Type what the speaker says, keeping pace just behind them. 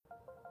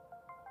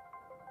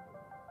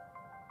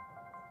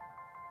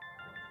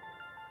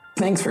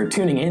Thanks for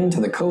tuning in to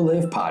the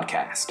Co-Live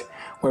podcast,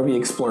 where we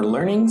explore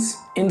learnings,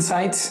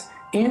 insights,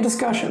 and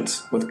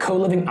discussions with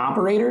co-living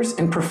operators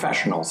and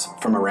professionals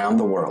from around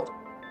the world.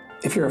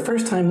 If you're a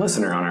first-time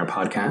listener on our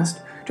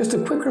podcast, just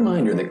a quick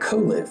reminder that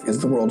Co-Live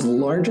is the world's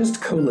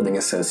largest co-living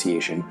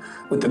association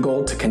with the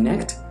goal to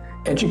connect,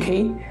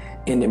 educate,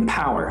 and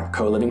empower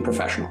co-living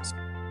professionals.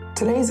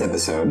 Today's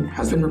episode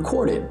has been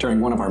recorded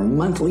during one of our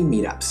monthly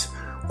meetups,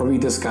 where we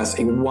discuss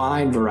a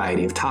wide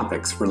variety of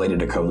topics related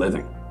to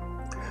co-living.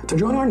 To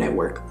join our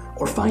network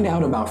or find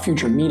out about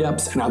future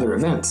meetups and other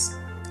events,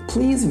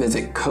 please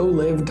visit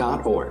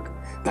coliv.org.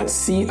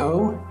 That's co-liv.org.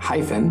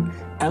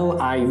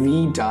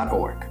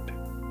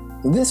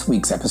 This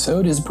week's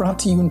episode is brought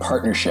to you in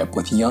partnership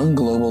with Young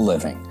Global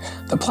Living,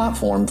 the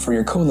platform for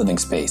your co-living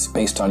space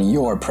based on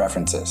your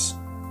preferences.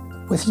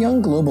 With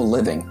Young Global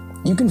Living,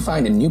 you can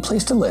find a new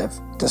place to live,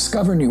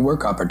 discover new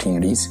work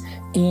opportunities,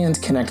 and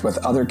connect with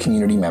other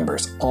community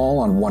members all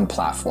on one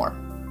platform.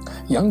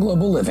 Young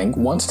Global Living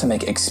wants to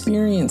make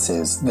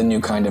experiences the new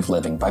kind of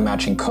living by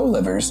matching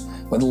co-livers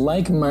with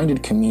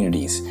like-minded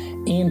communities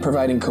and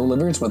providing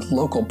co-livers with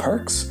local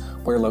perks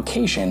where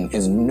location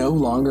is no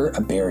longer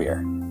a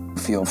barrier.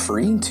 Feel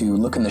free to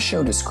look in the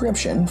show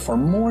description for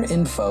more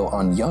info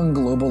on Young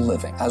Global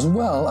Living, as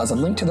well as a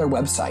link to their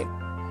website,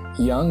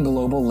 Young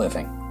Global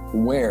Living,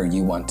 where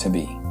you want to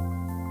be.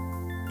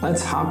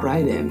 Let's hop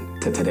right in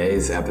to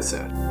today's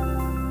episode.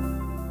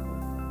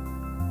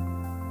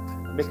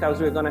 Because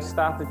we're going to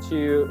start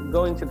to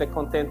go into the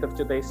content of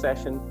today's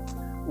session,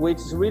 which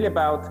is really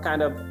about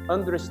kind of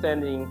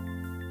understanding,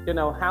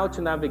 how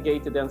to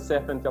navigate the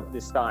uncertainty of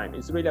this time.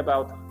 It's really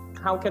about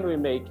how can we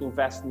make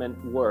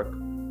investment work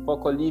for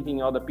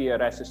co-living or the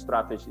PRS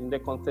strategy in the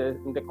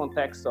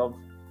context of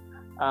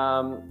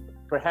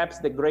perhaps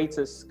the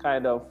greatest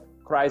kind of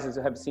crisis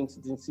we have seen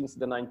since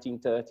the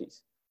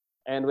 1930s.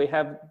 And we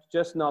have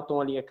just not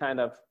only a kind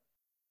of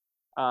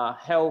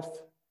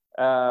health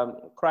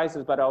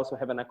crisis, but also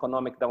have an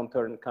economic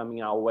downturn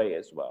coming our way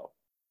as well.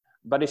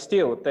 But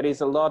still, there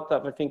is a lot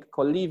of, I think,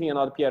 co-living and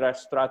other PRS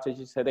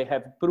strategies that they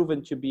have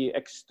proven to be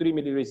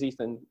extremely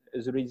resilient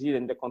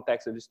in the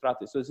context of the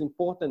strategy. So it's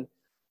important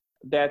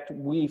that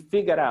we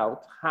figure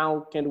out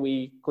how can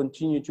we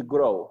continue to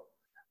grow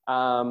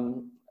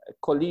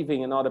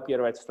co-living and other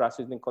PRS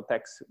strategies in the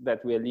context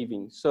that we are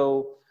living.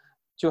 So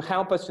to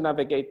help us to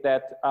navigate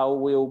that, I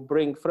will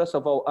bring, first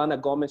of all, Ana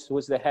Gomes, who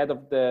is the head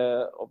of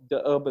the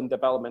urban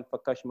development for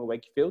Cushman &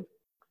 Wakefield.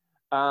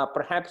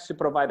 Perhaps to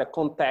provide a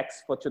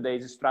context for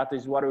today's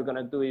strategy, what we're going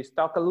to do is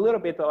talk a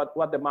little bit about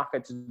what the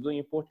market is doing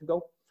in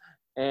Portugal.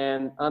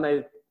 And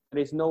Ana,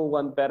 there is no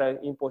one better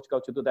in Portugal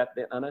to do that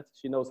than Ana.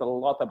 She knows a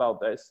lot about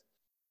this.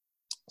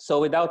 So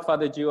without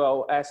further ado,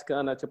 I'll ask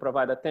Ana to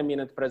provide a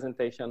 10-minute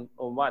presentation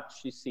on what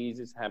she sees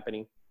is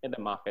happening in the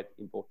market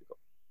in Portugal.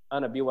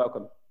 Ana, be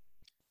welcome.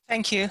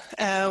 Thank you,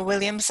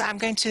 Williams. I'm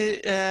going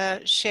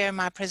to share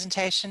my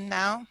presentation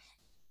now.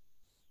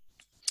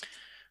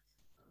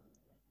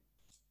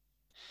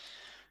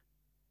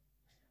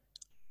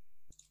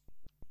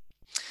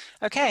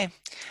 Okay,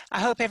 I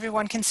hope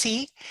everyone can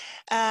see.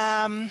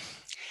 Well,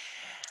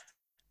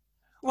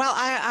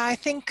 I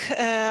think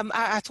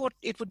I thought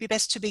it would be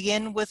best to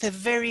begin with a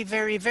very,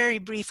 very, very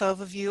brief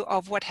overview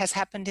of what has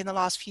happened in the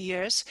last few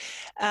years.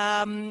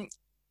 In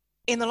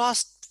the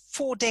last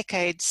 4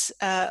 decades,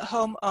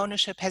 home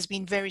ownership has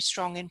been very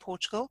strong in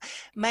Portugal,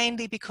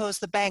 mainly because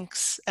the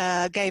banks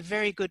gave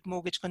very good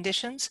mortgage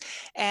conditions.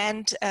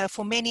 And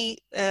for many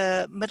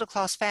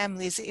middle-class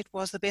families, it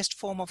was the best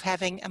form of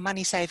having a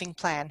money-saving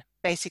plan,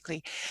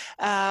 basically.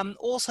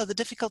 Also, the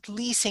difficult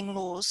leasing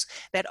laws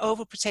that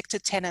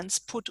overprotected tenants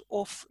put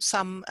off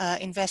some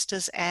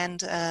investors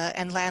and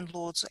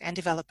landlords and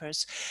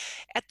developers.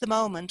 At the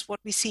moment,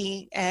 what we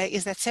see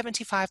is that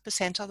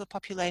 75% of the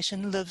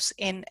population lives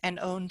in an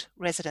owned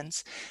residence.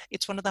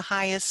 It's one of the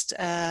highest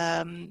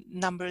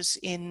numbers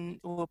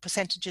or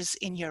percentages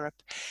in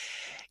Europe.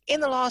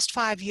 In the last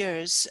 5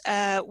 years,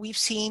 we've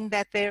seen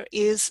that there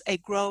is a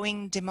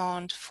growing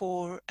demand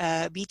for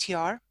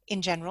BTR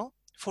in general,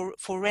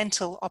 for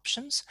rental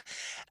options.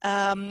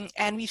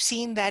 And we've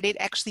seen that it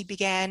actually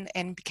began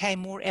and became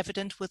more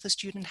evident with the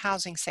student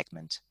housing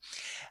segment.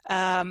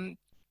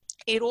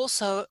 It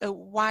also,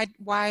 why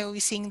are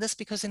we seeing this?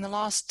 Because in the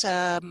last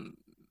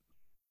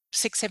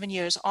 6-7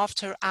 years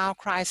after our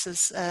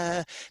crisis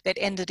that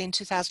ended in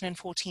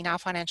 2014, our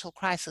financial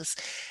crisis,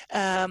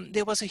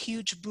 there was a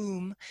huge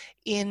boom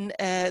in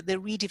the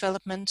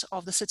redevelopment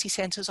of the city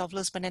centers of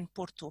Lisbon and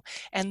Porto.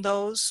 And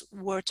those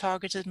were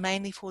targeted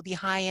mainly for the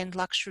high-end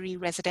luxury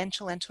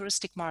residential and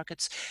touristic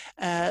markets.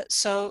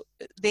 So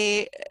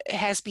there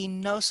has been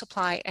no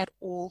supply at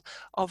all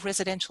of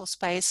residential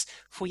space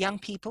for young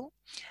people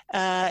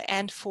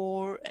and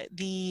for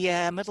the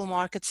middle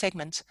market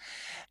segment.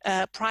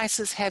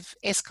 Prices have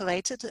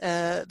escalated,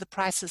 the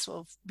prices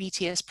of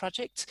BTS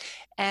projects,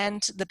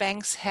 and the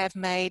banks have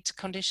made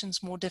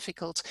conditions more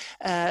difficult,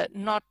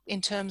 not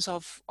in terms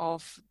of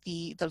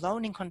the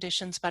loaning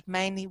conditions, but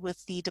mainly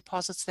with the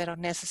deposits that are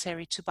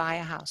necessary to buy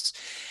a house.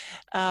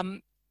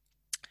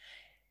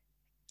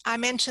 I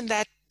mentioned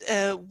that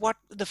what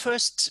the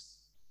first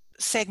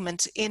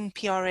segment in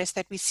PRS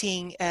that we're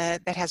seeing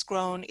that has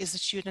grown is the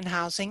student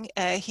housing.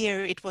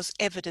 Here it was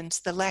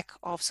evident the lack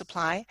of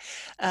supply.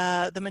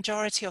 The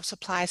majority of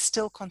supply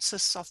still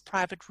consists of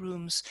private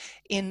rooms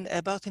in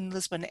both in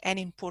Lisbon and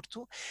in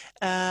Porto.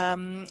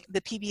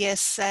 The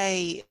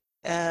PBSA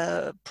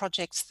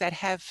projects that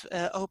have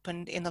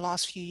opened in the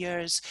last few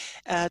years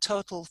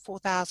total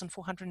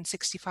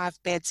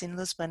 4,465 beds in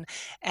Lisbon,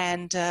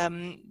 and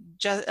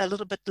just a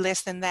little bit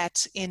less than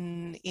that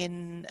in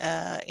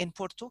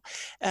Porto.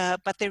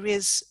 But there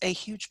is a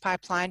huge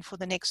pipeline for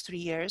the next 3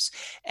 years.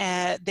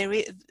 There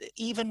is,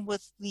 even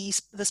with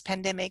this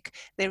pandemic,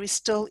 there is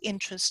still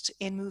interest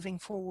in moving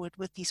forward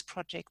with these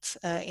projects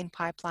in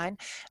pipeline,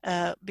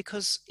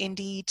 because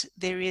indeed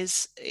there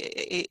is,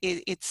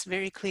 it's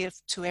very clear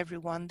to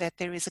everyone that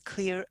there is a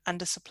clear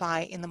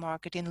undersupply in the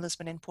market in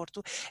Lisbon and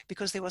Porto,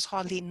 because there was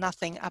hardly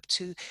nothing up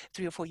to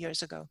 3 or 4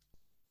 years ago.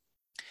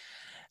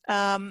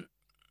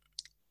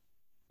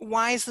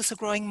 Why is this a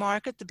growing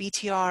market, the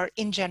BTR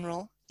in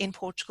general in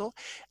Portugal?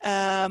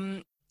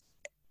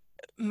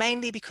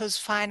 Mainly because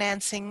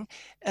financing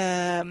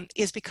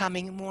is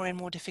becoming more and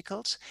more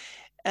difficult.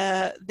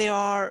 There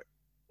are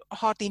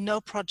hardly no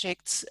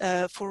projects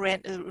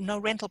no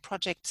rental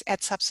projects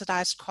at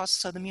subsidized costs.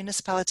 So the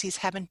municipalities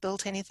haven't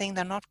built anything,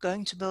 they're not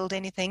going to build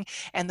anything,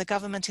 and the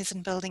government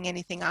isn't building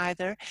anything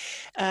either.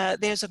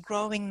 There's a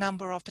growing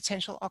number of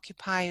potential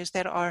occupiers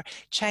that are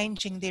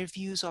changing their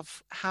views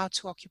of how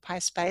to occupy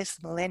space.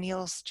 The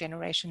millennials,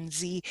 Generation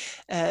Z,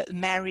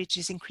 marriage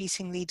is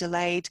increasingly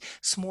delayed,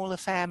 smaller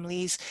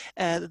families,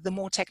 the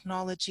more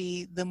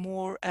technology, the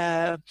more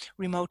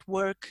remote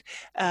work,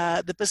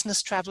 the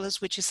business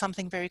travelers, which is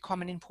something very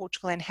common in Portugal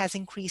and has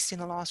increased in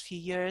the last few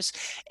years,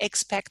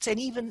 expats, and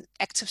even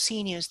active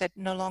seniors that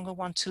no longer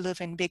want to live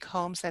in big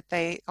homes that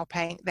they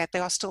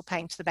are still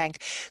paying to the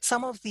bank.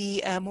 Some of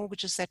the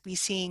mortgages that we've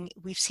seen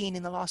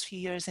in the last few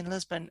years in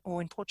Lisbon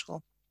or in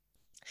Portugal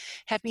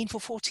have been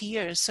for 40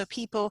 years. So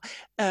people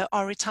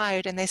are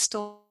retired and they're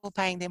still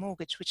paying their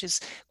mortgage, which is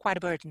quite a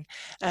burden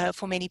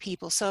for many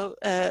people. So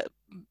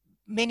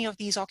many of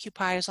these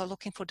occupiers are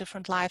looking for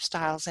different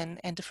lifestyles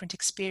and different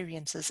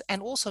experiences,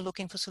 and also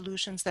looking for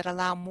solutions that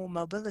allow more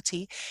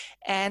mobility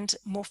and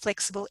more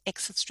flexible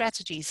exit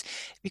strategies,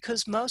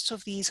 because most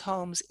of these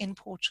homes in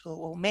Portugal,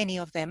 or many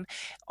of them,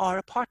 are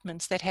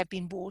apartments that have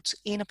been bought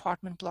in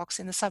apartment blocks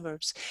in the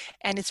suburbs,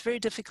 and it's very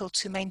difficult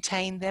to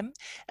maintain them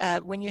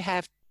when you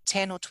have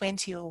 10 or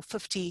 20 or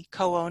 50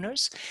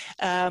 co-owners,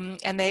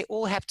 and they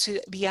all have to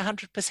be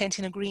 100%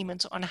 in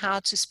agreement on how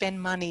to spend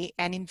money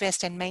and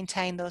invest and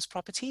maintain those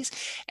properties.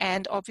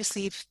 And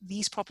obviously, if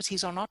these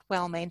properties are not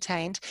well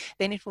maintained,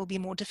 then it will be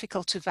more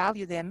difficult to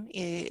value them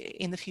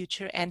in the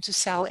future and to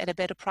sell at a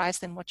better price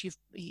than what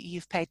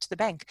you've paid to the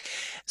bank.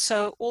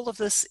 So all of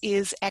this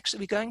is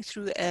actually going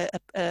through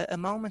a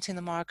moment in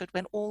the market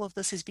when all of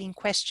this is being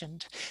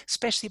questioned,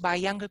 especially by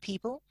younger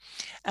people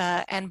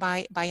and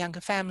by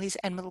younger families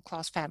and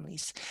middle-class families.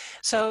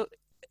 So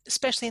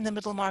especially in the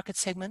middle market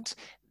segment,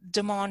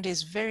 demand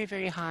is very,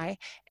 very high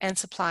and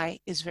supply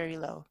is very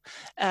low.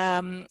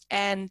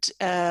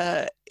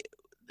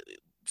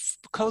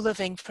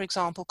 Co-living, for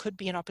example, could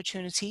be an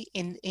opportunity.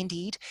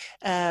 Indeed,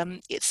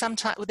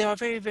 sometimes there are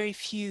very, very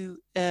few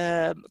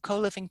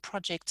co-living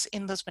projects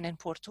in Lisbon and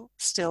Porto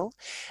still,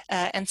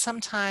 and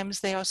sometimes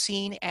they are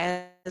seen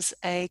as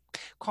a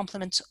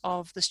complement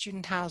of the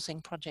student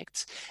housing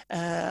projects.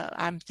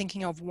 I'm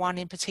thinking of one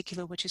in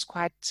particular, which is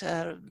quite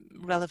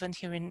relevant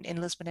here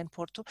in Lisbon and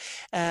Porto,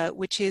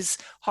 which is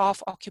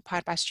half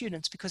occupied by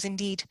students, because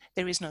indeed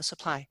there is no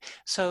supply.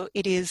 So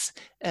it is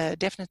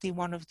definitely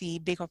one of the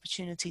big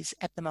opportunities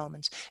at the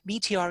moment.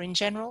 BTR in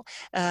general,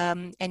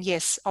 and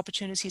yes,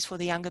 opportunities for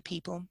the younger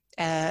people,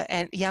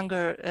 and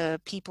younger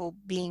people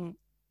being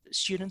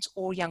students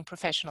or young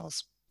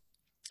professionals.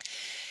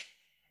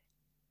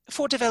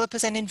 For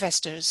developers and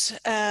investors,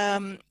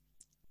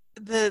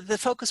 the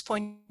focus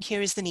point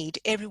here is the need.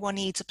 Everyone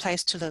needs a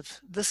place to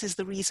live. This is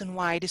the reason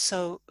why it is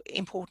so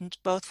important,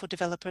 both for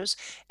developers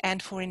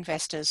and for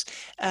investors.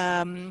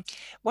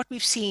 What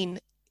we've seen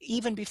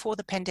even before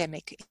the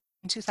pandemic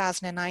in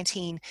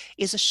 2019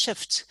 is a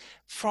shift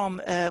from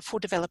for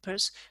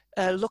developers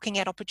looking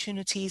at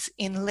opportunities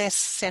in less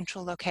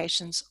central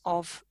locations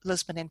of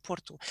Lisbon and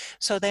Porto.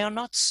 So they are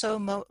not so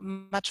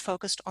much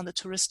focused on the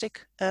touristic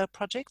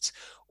projects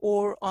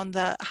or on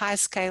the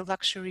high-scale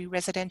luxury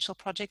residential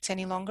projects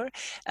any longer.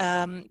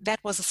 That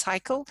was a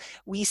cycle.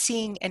 We're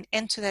seeing an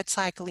end to that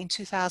cycle in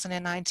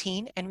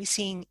 2019, and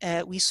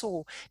we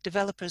saw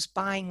developers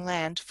buying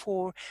land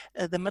for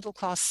the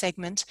middle-class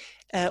segment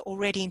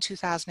already in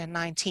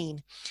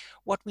 2019.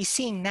 What we're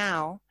seeing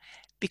now,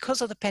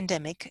 because of the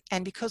pandemic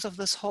and because of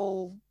this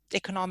whole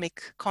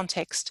economic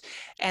context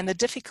and the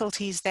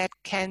difficulties that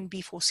can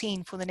be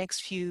foreseen for the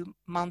next few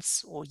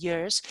months or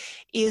years,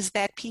 is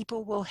that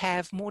people will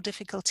have more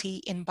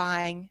difficulty in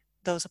buying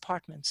those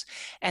apartments.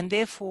 And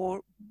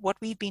therefore, what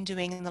we've been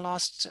doing in the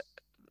last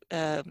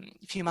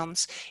few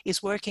months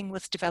is working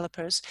with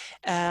developers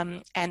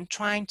and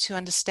trying to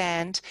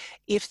understand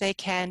if they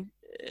can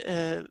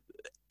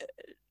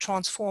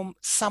transform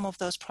some of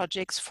those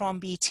projects from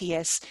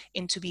BTS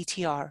into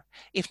BTR,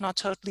 if not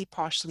totally,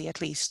 partially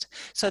at least.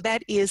 So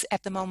that is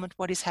at the moment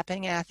what is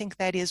happening, and I think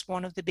that is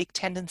one of the big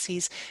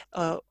tendencies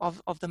of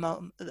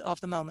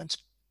the moment.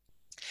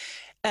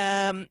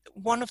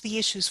 One of the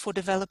issues for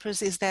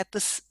developers is that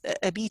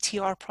a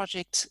BTR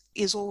project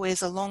is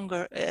always a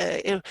longer,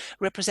 it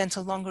represents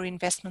a longer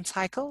investment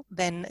cycle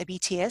than a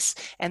BTS,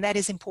 and that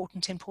is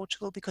important in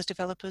Portugal because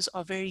developers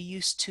are very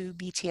used to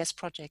BTS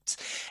projects.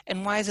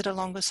 And why is it a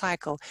longer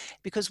cycle?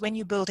 Because when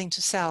you're building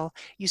to sell,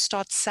 you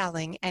start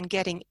selling and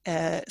getting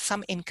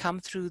some income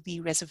through the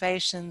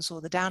reservations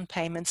or the down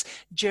payments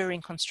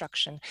during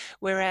construction,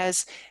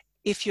 whereas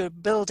if you're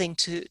building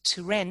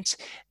to rent,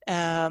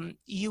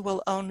 you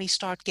will only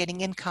start getting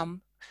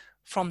income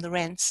from the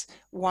rents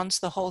once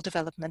the whole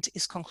development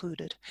is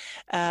concluded.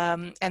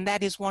 And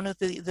that is one of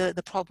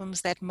the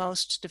problems that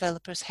most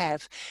developers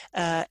have.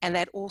 And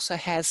that also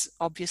has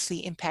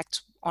obviously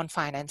impact on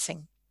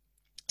financing.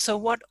 So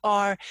what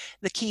are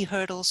the key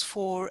hurdles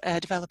for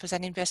developers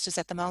and investors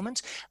at the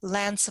moment?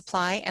 Land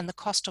supply and the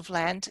cost of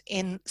land,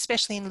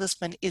 especially in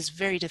Lisbon, is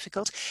very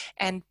difficult.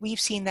 And we've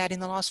seen that in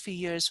the last few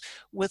years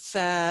with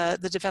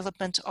the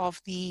development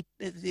of the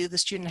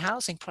student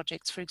housing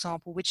projects, for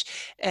example, which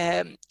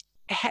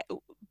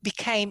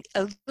became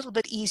a little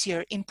bit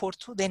easier in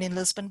Porto than in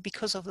Lisbon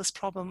because of this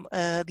problem,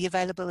 the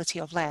availability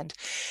of land.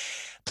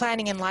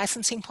 Planning and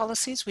licensing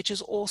policies, which is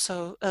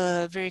also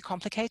very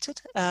complicated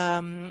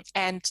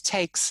and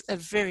takes a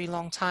very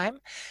long time.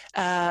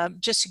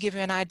 Just to give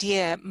you an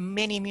idea,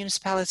 many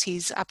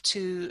municipalities up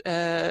to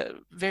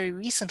very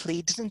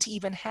recently didn't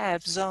even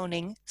have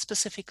zoning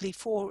specifically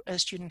for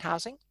student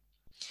housing.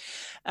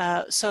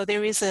 So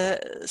there is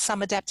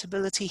some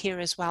adaptability here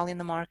as well in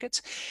the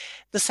market.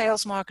 The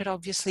sales market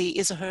obviously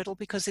is a hurdle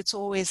because it's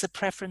always a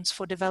preference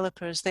for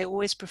developers. They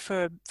always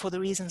prefer, for the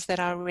reasons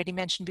that I already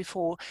mentioned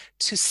before,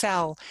 to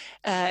sell.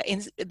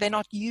 They're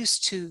not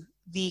used to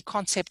the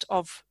concept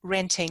of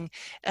renting,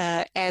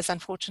 as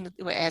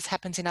unfortunately as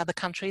happens in other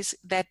countries.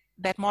 That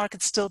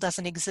market still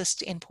doesn't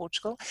exist in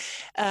Portugal.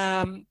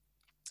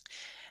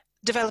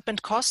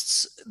 Development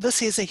costs,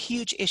 this is a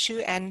huge issue,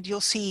 and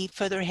you'll see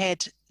further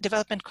ahead,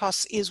 development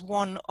costs is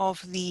one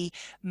of the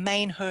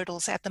main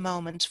hurdles at the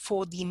moment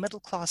for the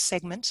middle class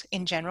segment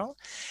in general.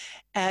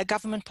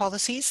 Government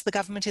policies, the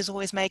government is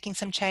always making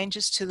some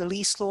changes to the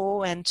lease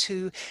law and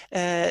to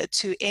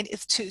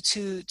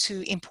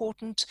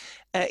important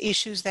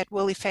issues that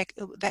will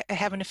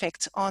have an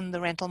effect on the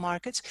rental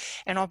market.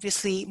 And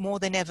obviously more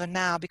than ever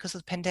now, because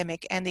of the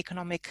pandemic and the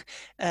economic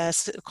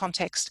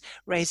context,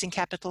 raising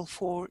capital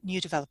for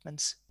new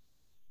developments.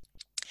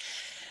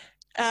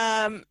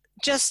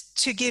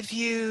 Just to give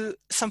you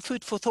some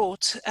food for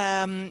thought,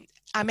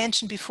 I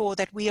mentioned before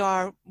that we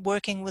are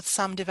working with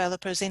some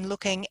developers in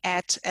looking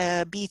at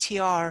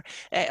BTR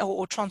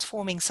or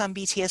transforming some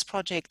BTS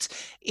projects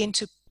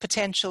into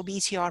potential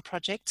BTR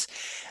projects.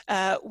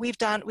 We've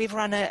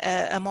run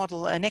a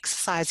model, an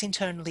exercise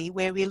internally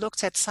where we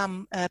looked at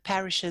some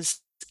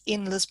parishes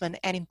in Lisbon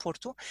and in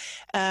Porto,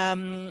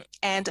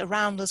 and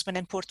around Lisbon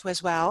and Porto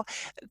as well,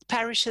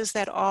 parishes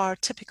that are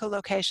typical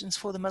locations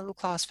for the middle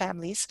class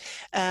families,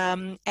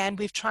 and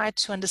we've tried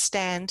to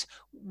understand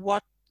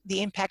what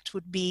the impact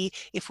would be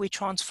if we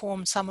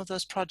transform some of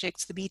those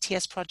projects, the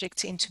BTS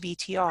projects, into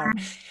BTR.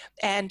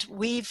 And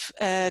we've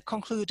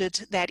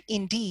concluded that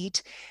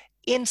indeed,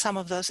 in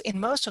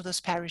most of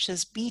those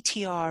parishes,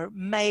 BTR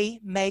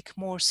may make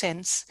more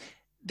sense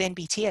than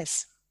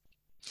BTS.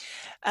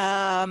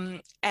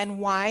 And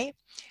why?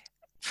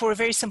 For a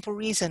very simple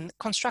reason,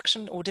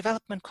 construction or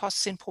development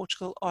costs in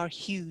Portugal are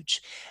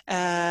huge.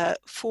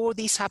 For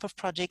these type of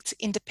projects,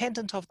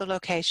 independent of the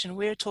location,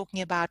 we're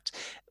talking about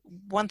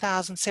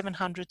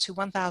 1,700 to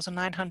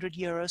 1,900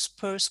 euros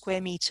per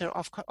square meter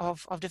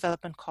of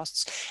development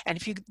costs. And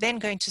if you're then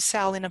going to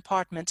sell an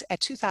apartment at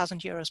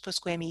 2,000 euros per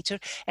square meter,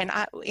 and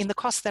in the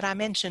costs that I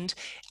mentioned,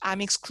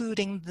 I'm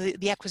excluding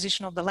the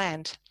acquisition of the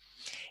land.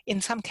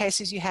 In some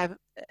cases, you have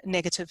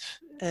negative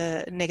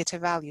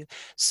value.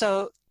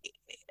 So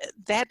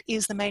that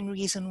is the main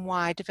reason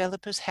why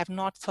developers have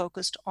not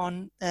focused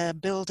on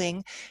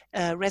building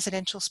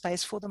residential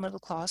space for the middle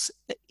class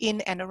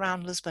in and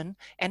around Lisbon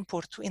and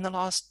Porto in the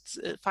last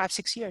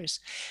 5-6 years.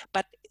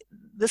 But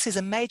this is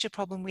a major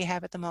problem we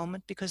have at the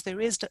moment because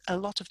there is a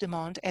lot of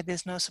demand and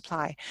there's no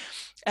supply.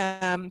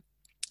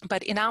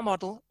 But in our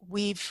model,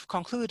 we've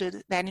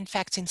concluded that, in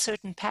fact, in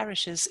certain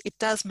parishes, it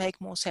does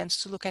make more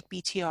sense to look at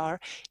BTR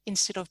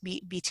instead of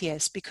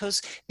BTS because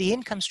the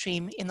income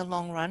stream in the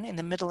long run, in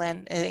the middle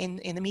and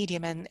in the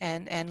medium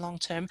and long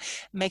term,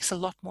 makes a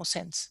lot more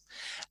sense.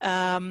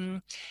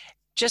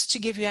 Just to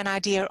give you an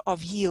idea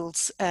of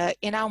yields,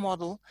 in our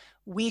model,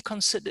 we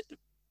consider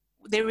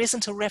there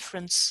isn't a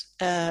reference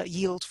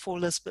yield for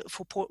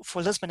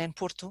Lisbon and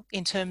Porto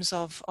in terms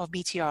of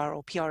BTR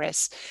or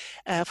PRS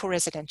for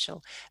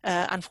residential.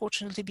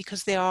 Unfortunately,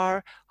 because there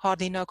are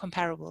hardly no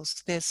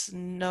comparables. There's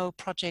no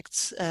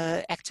projects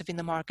active in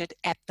the market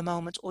at the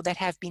moment or that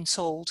have been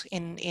sold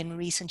in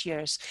recent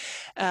years.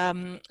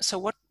 So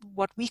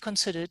what we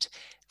considered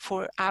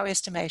for our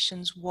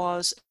estimations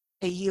was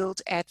a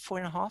yield at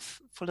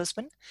 4.5% for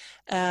Lisbon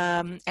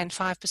and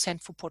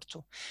 5% for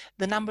Porto.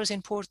 The numbers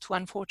in Porto,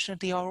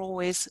 unfortunately, are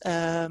always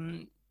a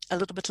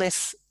little bit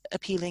less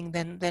appealing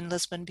than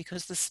Lisbon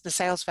because the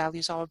sales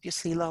values are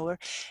obviously lower,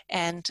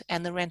 and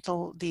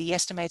the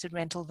estimated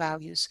rental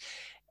values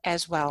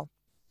as well.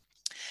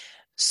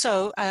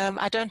 So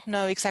I don't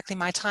know exactly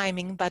my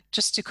timing, but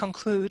just to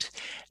conclude,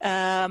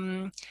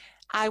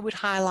 I would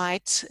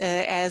highlight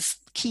as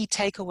key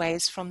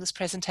takeaways from this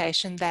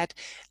presentation that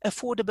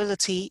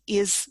affordability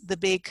is the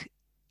big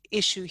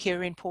issue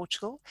here in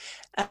Portugal.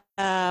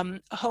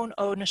 Home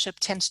ownership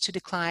tends to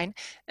decline.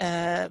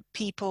 Younger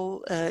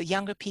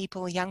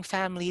people, young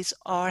families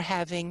are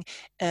having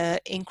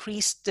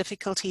increased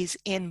difficulties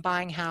in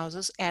buying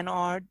houses and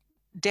are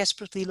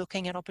desperately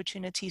looking at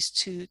opportunities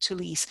to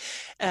lease.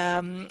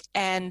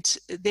 And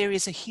there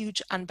is a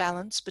huge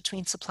unbalance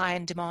between supply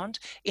and demand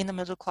in the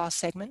middle class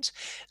segment.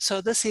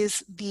 So this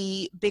is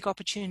the big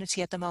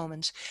opportunity at the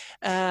moment.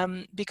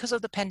 Because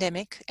of the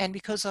pandemic and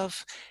because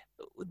of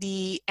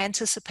the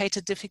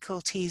anticipated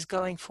difficulties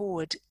going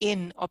forward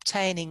in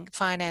obtaining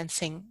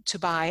financing to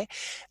buy,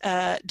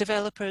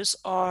 developers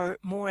are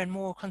more and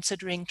more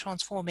considering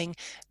transforming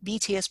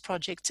BTS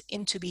projects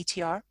into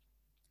BTR.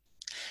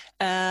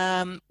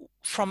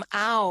 From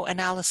our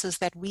analysis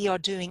that we are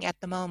doing at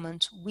the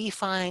moment, we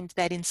find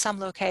that in some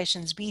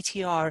locations,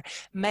 BTR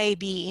may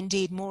be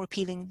indeed more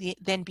appealing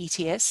than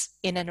BTS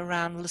in and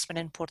around Lisbon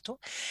and Porto.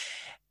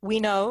 We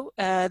know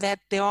that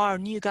there are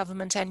new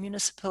government and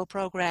municipal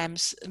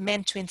programs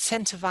meant to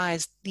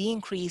incentivize the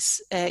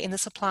increase in the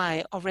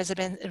supply of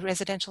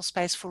residential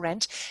space for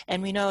rent.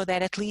 And we know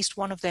that at least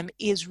one of them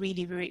is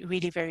really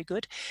very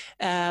good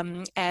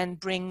and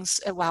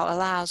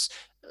allows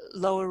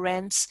lower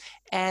rents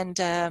and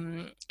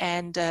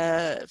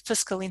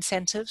fiscal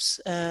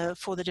incentives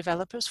for the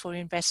developers, for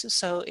investors.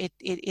 So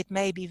it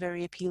may be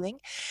very appealing.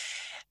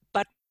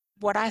 But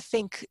what I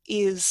think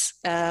is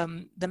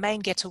the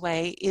main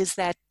getaway is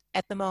that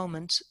at the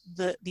moment,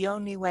 the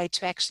only way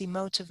to actually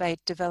motivate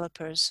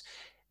developers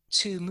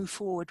to move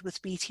forward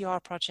with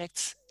BTR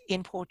projects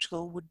in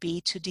Portugal would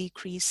be to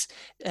decrease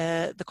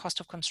the cost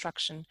of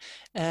construction.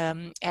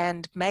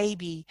 And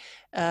maybe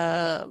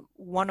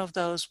one of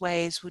those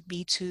ways would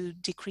be to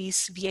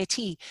decrease VAT.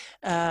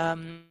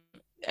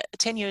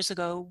 10 years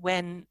ago,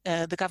 when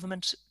the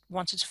government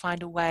wanted to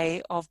find a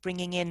way of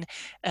bringing in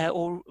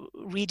or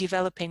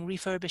redeveloping,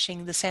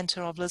 refurbishing the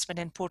center of Lisbon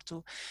and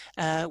Porto,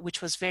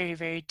 which was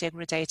very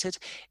degraded,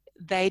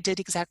 they did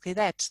exactly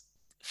that.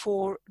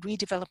 For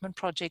redevelopment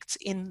projects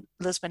in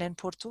Lisbon and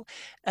Porto,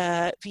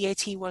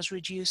 VAT was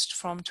reduced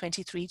from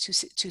 23 to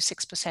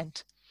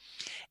 6%.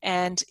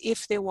 And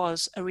if there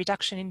was a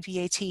reduction in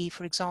VAT,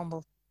 for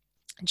example,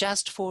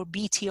 just for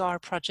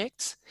BTR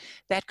projects,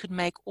 that could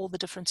make all the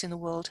difference in the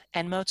world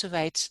and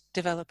motivate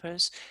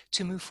developers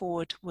to move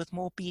forward with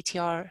more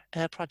BTR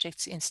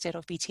projects instead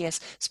of BTS,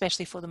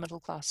 especially for the middle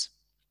class.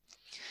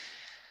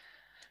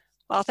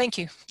 Well, thank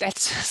you. That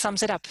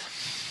sums it up.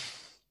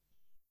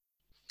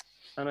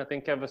 Anna,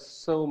 thank you ever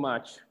so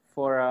much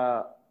for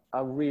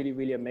a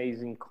really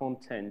amazing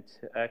content.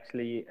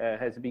 Actually,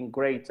 has been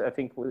great. I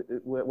think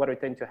what we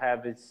tend to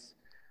have is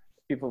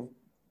people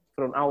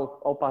from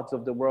all parts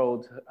of the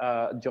world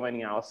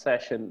joining our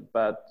session,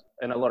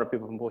 and a lot of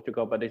people from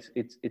Portugal. But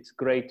it's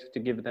great to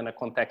give them a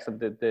context of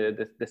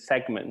the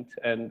segment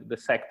and the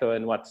sector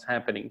and what's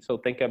happening. So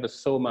thank you ever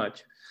so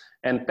much,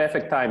 and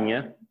perfect timing,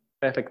 yeah,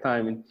 perfect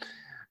timing.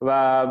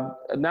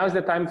 Now is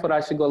the time for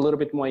us to go a little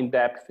bit more in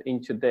depth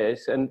into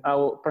this, and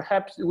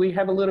perhaps we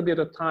have a little bit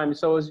of time.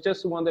 So I was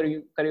just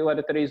wondering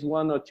whether there is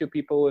one or two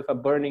people with a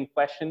burning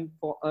question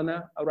for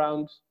Anna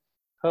around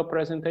her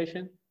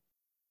presentation.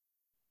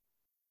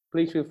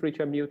 Please feel free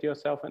to unmute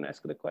yourself and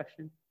ask the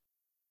question.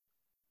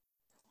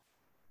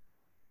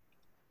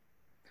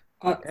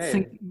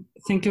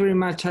 Thank you very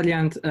much, Ali,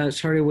 and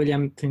sorry,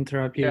 William, to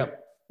interrupt you.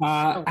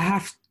 Yeah. I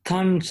have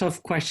tons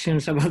of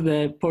questions about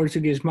the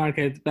Portuguese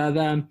market, but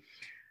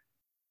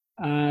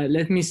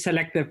let me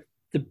select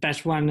the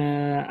best one,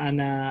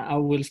 and I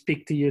will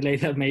speak to you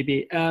later,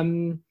 maybe.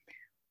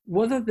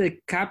 What are the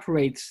cap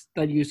rates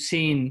that you've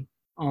seen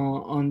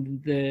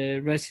on the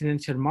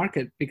residential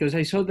market? Because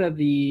I saw that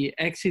the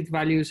exit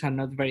values are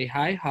not very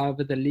high.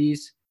 However, the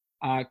lease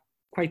are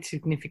quite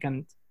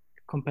significant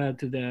compared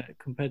to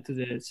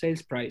the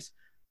sales price,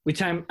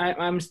 which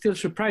I'm still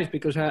surprised,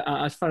 because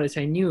as far as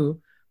I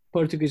knew,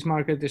 Portuguese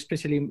market,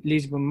 especially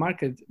Lisbon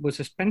market, was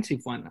an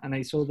expensive one, and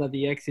I saw that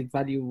the exit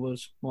value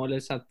was more or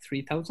less at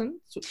 3,000.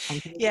 So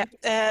yeah,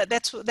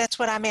 that's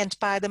what I meant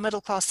by the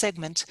middle class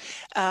segment.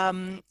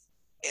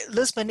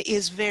 Lisbon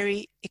is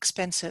very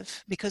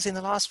expensive because in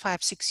the last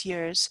 5-6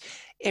 years,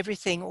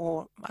 everything,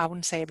 or I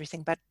wouldn't say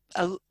everything, but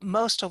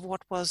most of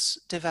what was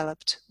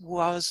developed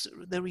was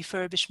the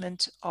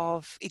refurbishment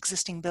of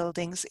existing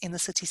buildings in the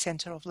city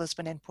center of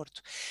Lisbon and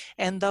Porto.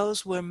 And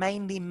those were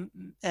mainly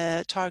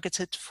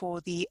targeted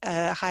for the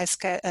high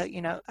scale,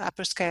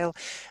 upper scale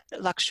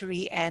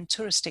luxury and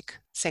touristic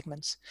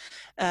segments.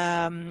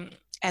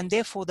 And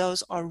therefore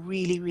those are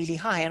really, really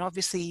high. And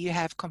obviously you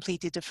have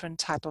completely different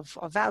type of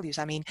values.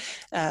 I mean,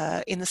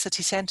 in the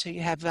city center,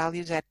 you have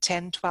values at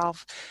 10,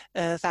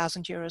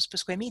 12,000 euros per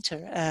square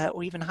meter,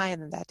 or even higher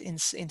than that in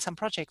some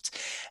projects.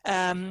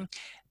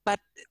 But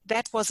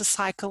that was a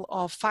cycle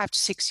of 5 to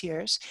 6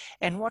 years.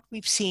 And what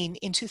we've seen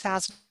in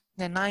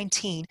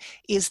 2019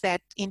 is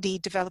that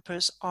indeed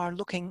developers are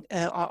looking,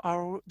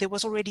 there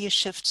was already a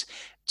shift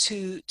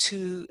to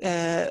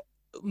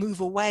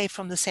move away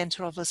from the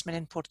center of Lisbon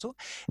and Porto,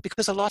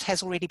 because a lot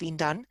has already been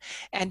done,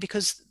 and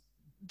because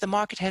the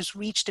market has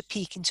reached a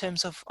peak in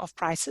terms of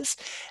prices,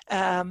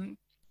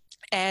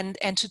 and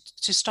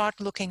to start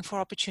looking for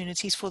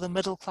opportunities for the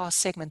middle class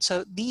segment.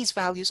 So these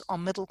values are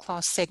middle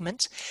class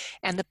segment,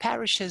 and the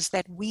parishes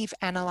that we've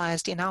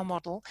analyzed in our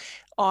model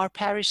are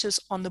parishes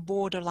on the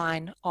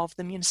borderline of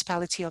the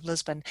municipality of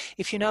Lisbon.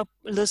 If you know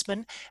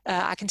Lisbon,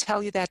 I can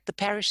tell you that the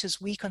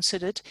parishes we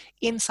considered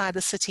inside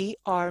the city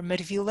are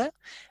Marvila,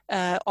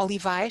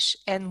 Olivais,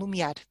 and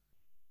Lumiar.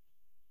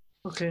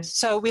 Okay.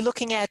 So we're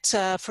looking at,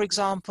 for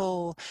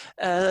example,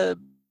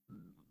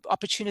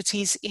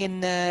 opportunities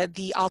in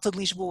the Alta de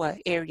Lisboa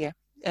area.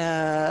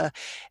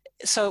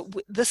 So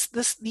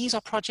these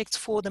are projects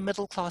for the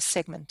middle class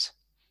segment.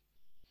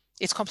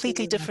 It's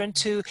completely different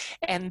to,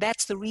 and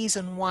that's the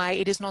reason why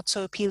it is not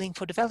so appealing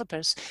for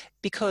developers,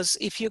 because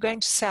if you're going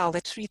to sell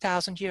at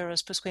 3,000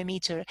 euros per square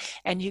meter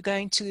and you're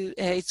going to,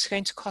 it's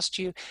going to cost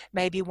you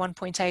maybe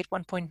 1.8,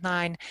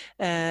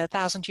 1.9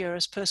 thousand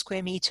euros per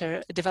square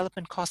meter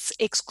development costs,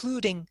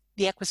 excluding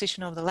the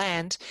acquisition of the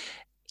land,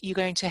 you're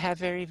going to have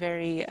very,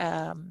 very,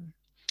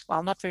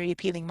 well, not very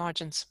appealing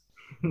margins.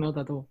 Not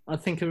at all.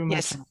 Thank you very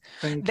much.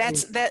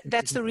 Yes,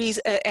 that's the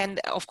reason. And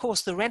of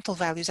course, the rental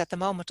values at the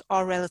moment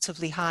are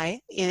relatively high,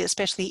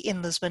 especially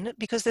in Lisbon,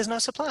 because there's no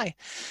supply.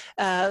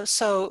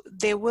 So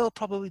there will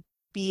probably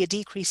be a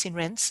decrease in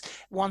rents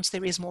once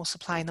there is more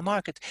supply in the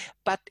market.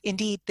 But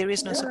indeed, there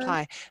is no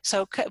supply.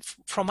 So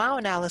from our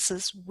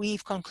analysis,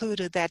 we've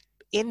concluded that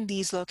in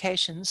these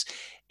locations,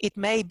 it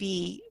may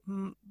be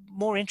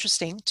more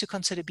interesting to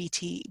consider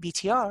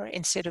BTR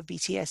instead of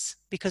BTS,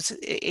 because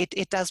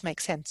it does make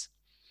sense.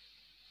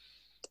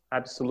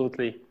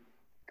 Absolutely.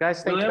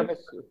 Guys, thank you.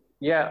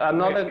 Yeah,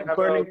 another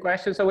burning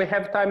question. So we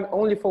have time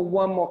only for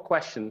one more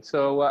question.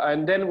 So,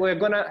 and then we're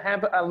going to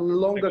have a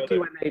longer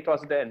Q&A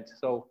towards the end.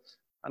 So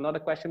another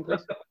question,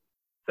 please.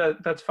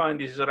 That's fine.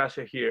 This is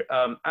Horacio here.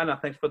 Anna,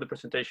 thanks for the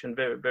presentation.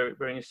 Very, very,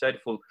 very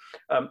insightful.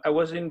 I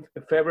was in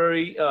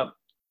February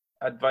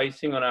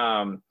advising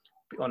on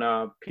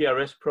a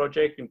PRS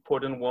project,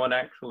 important one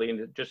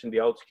actually, just in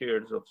the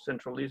outskirts of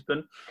central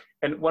Lisbon.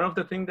 And one of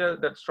the things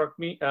that struck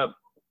me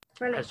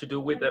has to do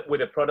with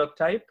the product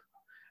type.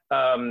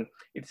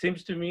 It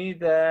seems to me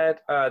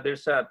that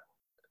there's a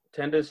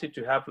tendency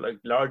to have like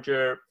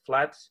larger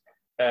flats,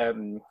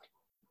 T3s,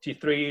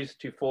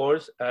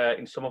 T4s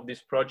in some of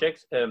these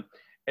projects,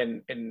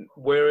 and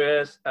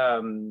whereas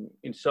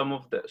in some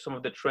of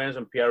the trends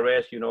on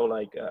PRS, you know,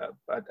 like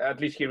at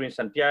least here in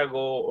Santiago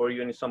or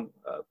even in some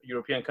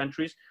European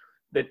countries,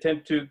 they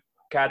tend to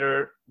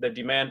cater the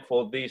demand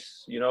for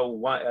these, you know,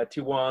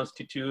 T1s,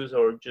 T2s,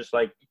 or just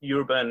like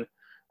urban.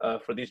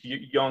 For this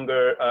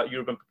younger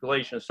urban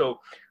population.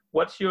 So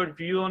what's your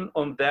view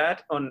on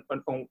that, on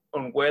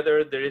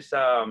whether there is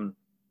that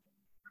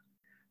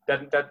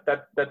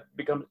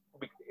becomes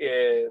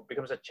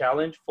a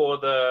challenge for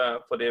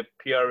the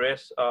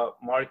PRS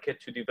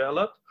market to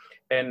develop,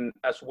 and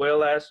as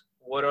well as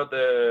what are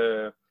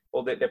the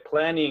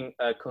planning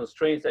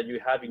constraints that you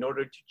have in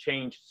order to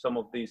change some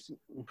of these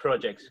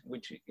projects,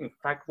 which in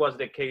fact was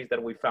the case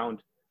that we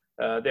found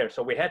there.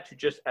 So we had to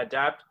just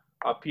adapt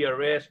a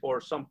PRS or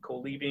some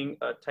coliving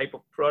type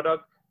of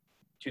product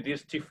to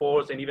these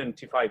T4s and even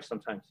T5s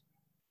sometimes.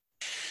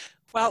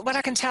 Well, what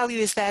I can tell you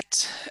is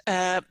that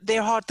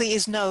there hardly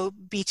is no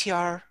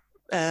BTR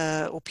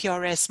or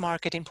PRS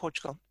market in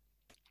Portugal.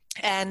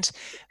 And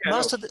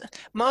most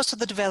of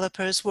the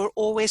developers were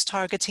always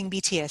targeting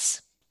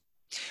BTS.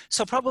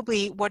 So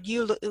probably what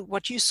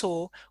you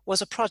saw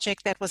was a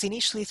project that was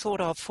initially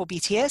thought of for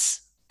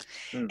BTS.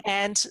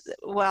 And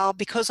well,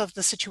 because of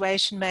the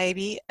situation,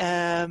 maybe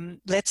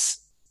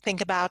let's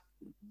think about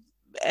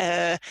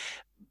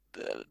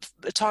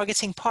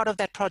targeting part of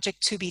that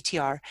project to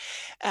BTR.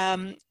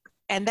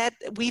 And that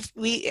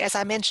we, as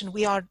I mentioned,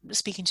 we are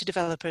speaking to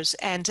developers,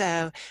 and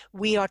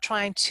we are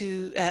trying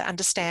to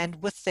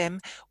understand with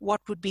them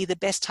what would be the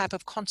best type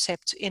of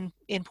concept in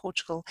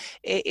Portugal.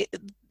 A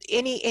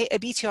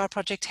BTR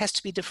project has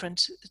to be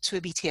different to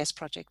a BTS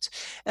project,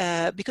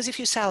 because if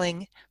you're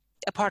selling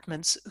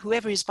apartments,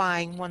 whoever is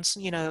buying wants,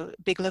 you know,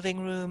 big living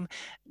room,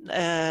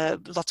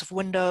 lots of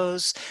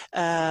windows,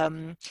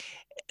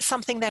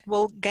 something that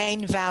will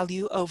gain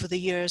value over the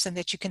years and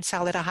that you can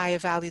sell at a higher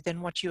value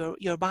than what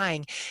you're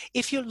buying.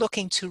 If you're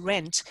looking to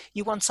rent,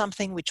 you want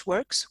something which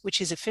works,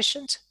 which is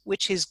efficient,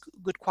 which is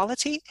good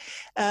quality,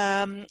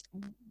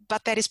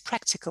 but that is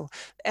practical.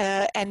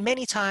 And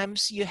many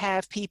times you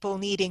have people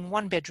needing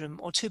 1 bedroom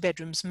or 2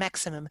 bedrooms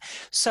maximum.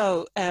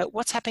 So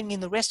what's happening in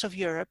the rest of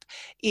Europe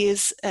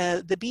is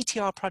the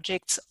BTR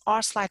projects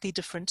are slightly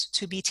different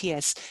to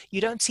BTS.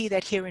 You don't see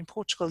that here in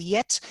Portugal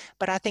yet,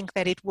 but I think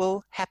that it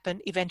will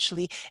happen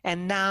eventually.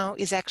 And now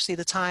is actually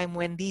the time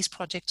when these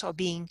projects are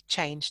being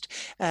changed,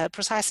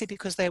 precisely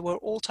because they were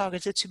all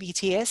targeted to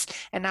BTS.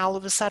 And now all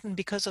of a sudden,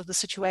 because of the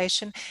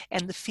situation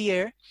and the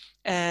fear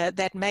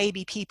that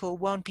maybe people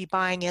won't be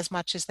buying as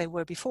much as they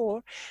were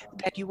before,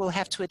 that you will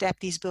have to adapt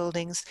these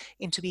buildings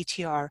into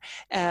BTR.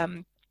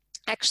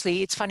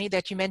 Actually, it's funny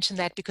that you mentioned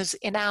that, because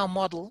in our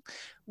model,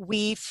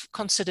 we've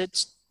considered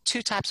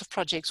 2 types of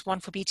projects, one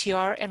for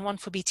BTR and one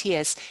for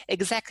BTS,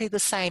 exactly the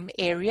same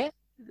area,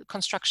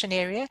 construction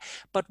area,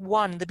 but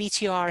one, the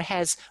BTR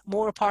has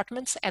more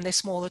apartments and they're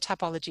smaller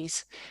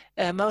typologies,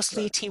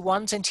 mostly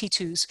T1s and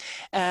T2s.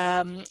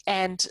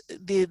 And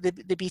the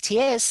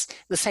BTS,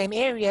 the same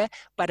area,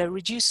 but a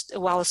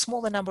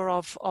smaller number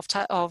of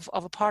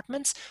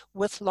apartments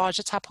with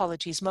larger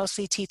typologies,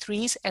 mostly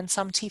T3s and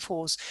some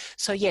T4s.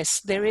 So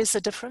yes, there is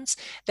a difference.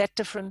 That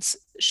difference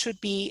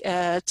should be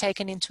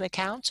taken into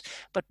account,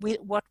 but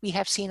what we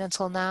have seen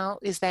until now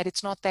is that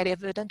it's not that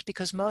evident,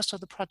 because most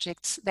of the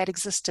projects that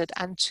existed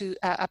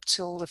up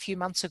till a few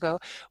months ago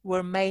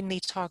were mainly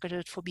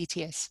targeted for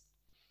BTS.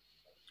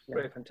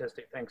 Great,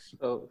 fantastic, thanks.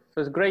 So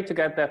it's great to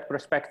get that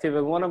perspective.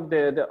 And one of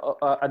the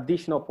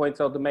additional points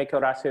of the make,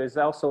 Horacio, is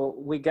also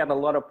we get a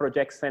lot of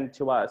projects sent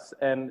to us.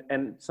 And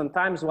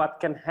sometimes what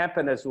can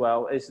happen as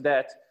well is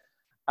that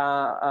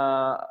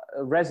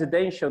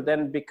residential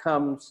then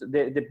becomes,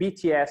 the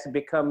BTS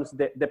becomes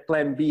the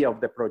plan B of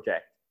the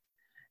project.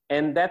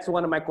 And that's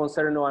one of my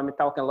concerns when I'm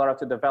talking a lot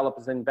to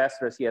developers and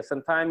investors here.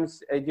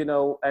 Sometimes, you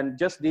know, and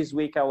just this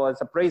week I was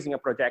appraising a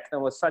project,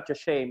 and it was such a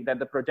shame that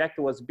the project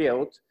was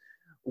built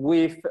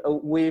with the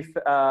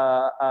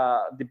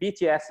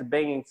BTS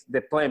being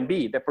the plan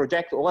B. The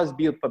project was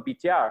built for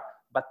BTR,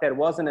 but there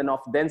wasn't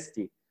enough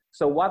density.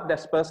 So what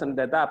this person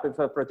ended up with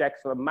a project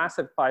for a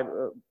massive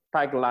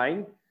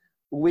pipeline,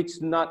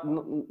 which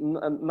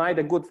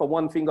neither good for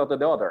one thing or the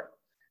other.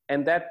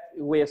 And that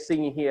we're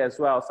seeing here as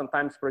well.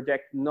 Sometimes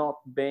projects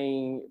not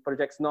being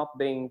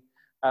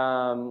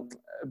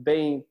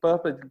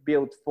perfectly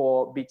built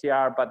for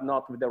BTR, but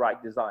not with the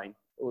right design,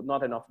 or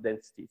not enough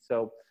density.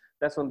 So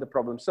that's one of the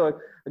problems.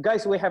 So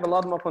guys, we have a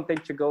lot more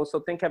content to go.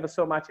 So thank you ever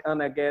so much,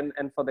 Anna, again,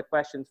 and for the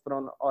questions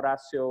from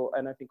Horacio,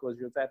 and I think it was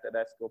José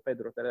Tedesco,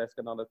 Pedro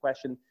Tedesco, another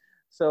question.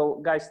 So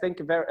guys, thank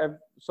you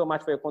so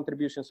much for your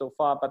contribution so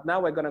far. But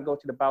now we're gonna go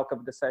to the bulk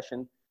of the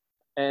session.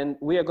 And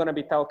we are gonna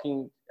be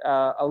talking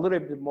a little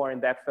bit more in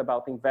depth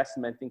about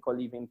investment in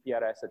coliving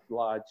PRS at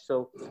large.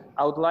 So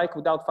I would like,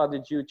 without further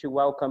ado, to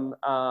welcome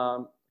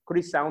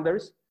Chris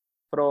Saunders,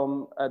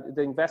 from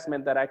the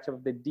investment director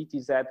of the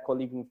DTZ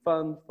Coliving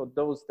Fund. For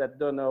those that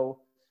don't know,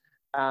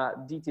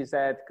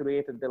 DTZ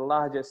created the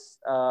largest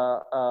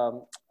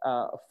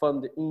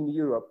fund in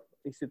Europe,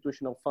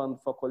 institutional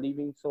fund for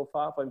coliving so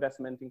far, for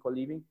investment in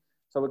coliving.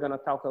 So we're gonna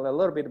talk a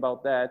little bit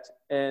about that.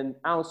 And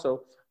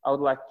also, I would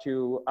like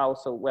to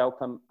also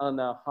welcome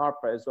Anna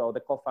Harper as well, the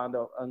co-founder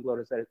of Anglo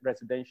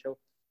Residential,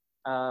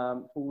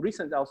 who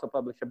recently also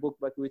published a book,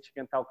 but which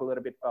can talk a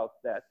little bit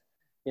about that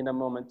in a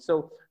moment.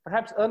 So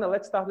perhaps Anna,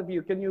 let's start with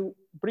you. Can you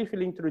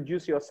briefly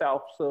introduce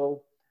yourself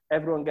so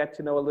everyone gets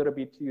to know a little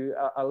bit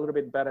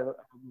better,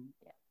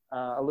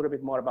 a little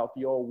bit more about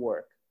your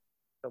work?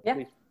 So yeah,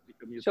 please,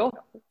 sure.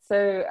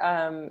 So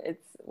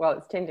it's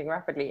changing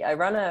rapidly. I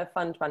run a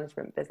fund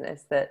management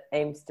business that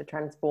aims to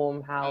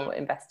transform how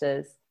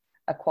investors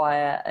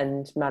acquire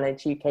and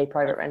manage UK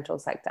private rental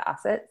sector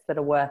assets that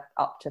are worth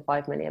up to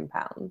 £5 million.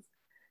 So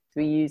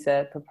we use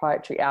a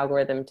proprietary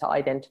algorithm to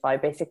identify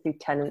basically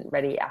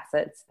tenant-ready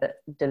assets that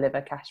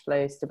deliver cash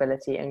flow,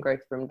 stability, and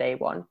growth from day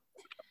one.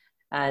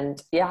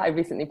 And yeah, I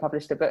recently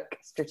published a book,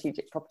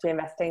 Strategic Property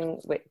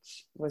Investing,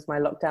 which was my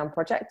lockdown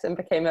project and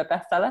became a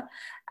bestseller.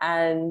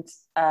 And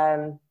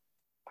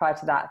prior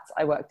to that,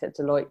 I worked at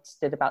Deloitte,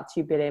 did about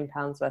 £2 billion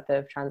worth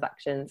of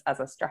transactions as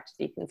a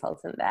strategy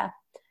consultant there,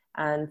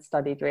 and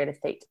studied real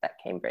estate at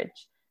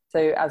Cambridge.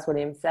 So as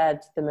William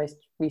said, the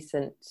most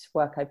recent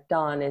work I've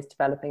done is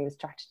developing the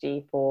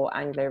strategy for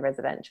Anglo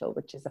Residential,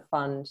 which is a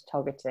fund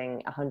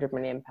targeting a £100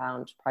 million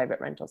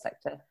private rental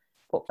sector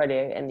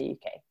portfolio in the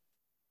UK.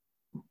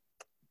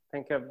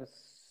 Thank you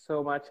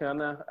so much,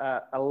 Anna.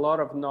 A lot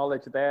of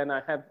knowledge there. And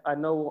I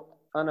know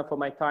Anna for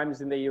my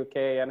times in the UK,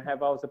 and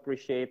have always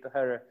appreciated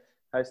her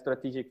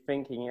strategic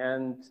thinking.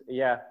 And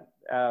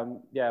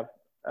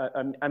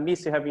I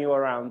miss having you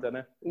around,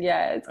 Anna.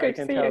 Yeah, it's great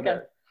to see you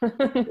again.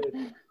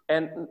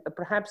 And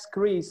perhaps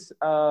Chris,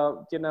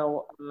 can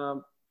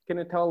can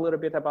you tell a little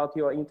bit about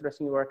your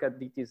interesting work at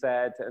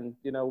DTZ? And,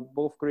 you know,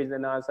 both Chris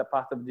and I are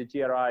part of the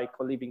GRI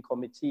co-living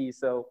committee.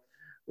 So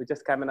we're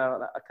just coming out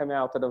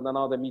of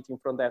another meeting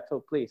from that.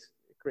 So please,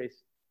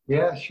 Chris.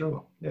 Yeah,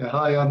 sure. Yeah,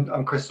 hi,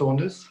 I'm Chris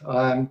Saunders.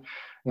 I'm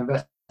an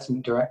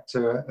investment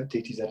director at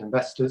DTZ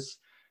Investors.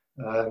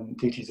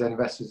 DTZ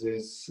Investors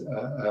is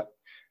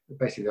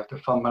basically the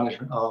fund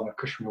management arm of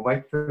Cushman &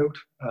 Wakefield.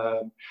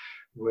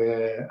 We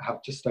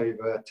have just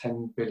over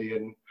 10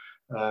 billion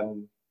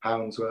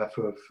pounds worth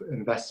of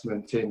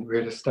investment in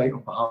real estate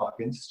on behalf of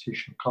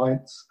institutional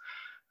clients.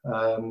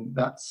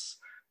 That's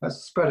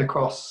spread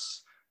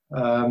across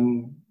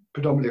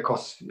predominantly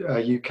across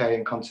UK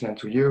and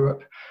continental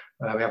Europe.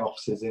 We have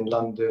offices in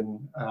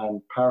London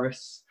and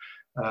Paris.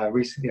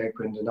 Recently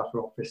opened another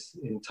office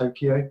in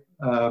Tokyo.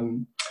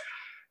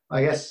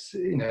 I guess,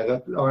 you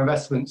know, our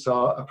investments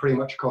are pretty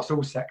much across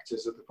all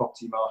sectors of the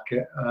property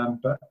market,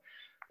 but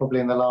probably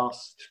in the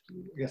last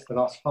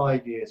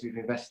 5 years, we've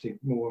invested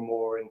more and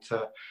more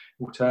into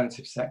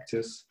alternative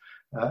sectors,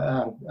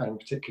 and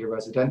particularly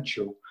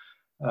residential.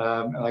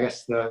 And I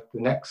guess the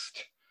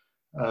next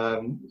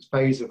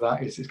phase of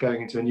that is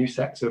going into a new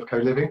sector of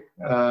co-living.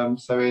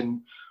 So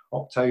in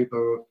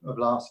October of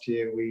last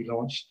year, we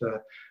launched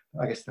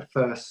the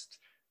first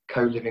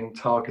co-living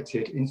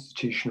targeted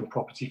institutional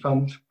property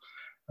fund,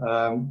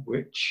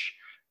 which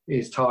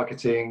is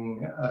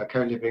targeting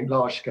co-living,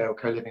 large-scale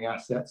co-living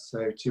assets,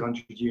 so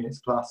 200 units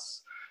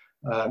plus,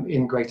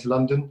 in Greater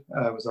London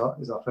is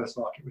our first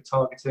market we're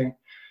targeting.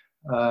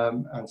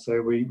 And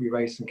so we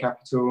raised some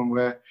capital, and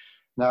we're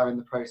now in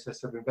the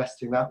process of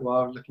investing that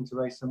while looking to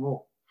raise some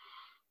more.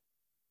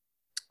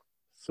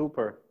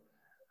 Super.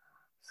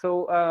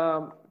 So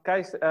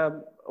guys,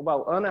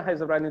 well, Anna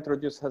has already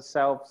introduced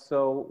herself,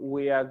 so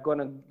we are going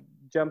to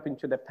jump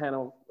into the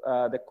panel,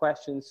 the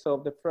questions. So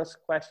the first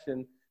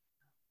question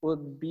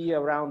would be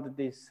around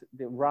the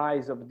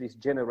rise of this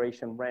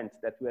generation rent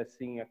that we are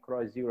seeing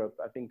across Europe.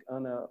 I think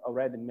Anna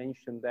already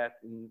mentioned that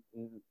in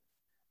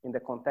the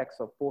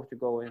context of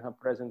Portugal in her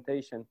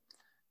presentation.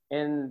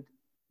 And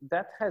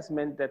that has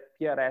meant that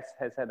PRS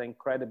has had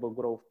incredible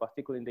growth,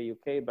 particularly in the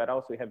UK, but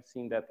also we have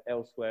seen that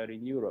elsewhere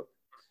in Europe.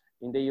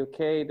 In the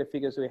UK, the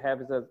figures we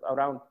have is that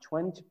around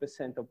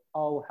 20% of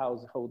all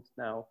households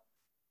now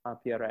are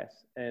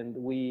PRS. And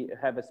we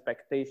have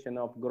expectation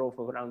of growth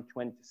of around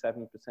 27%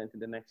 in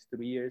the next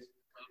 3 years,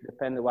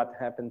 depending on what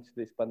happens to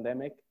this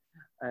pandemic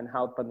and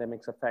how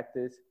pandemics affect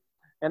this.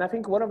 And I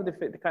think one of the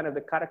kind of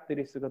the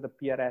characteristics of the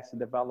PRS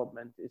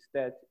development is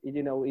that,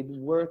 you know, it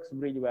works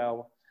really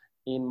well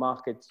in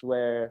markets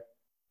where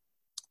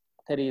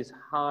there is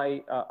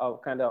high,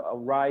 kind of a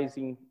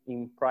rising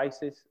in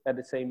prices, at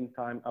the same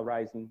time a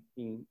rising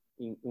in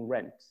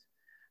rents.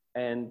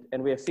 And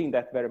we have seen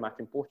that very much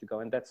in Portugal,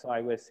 and that's why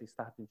we're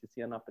starting to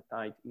see an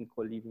appetite in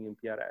co-living in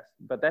PRS.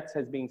 But that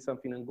has been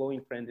something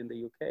ongoing trend in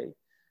the UK.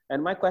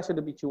 And my question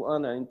would be to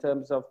Anna in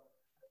terms of,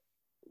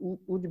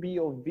 would be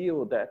your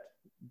view that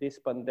this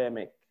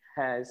pandemic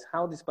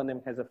how this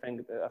pandemic has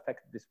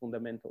affected these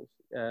fundamentals?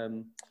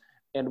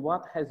 And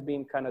what has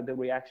been kind of the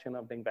reaction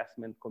of the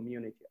investment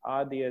community?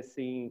 Are they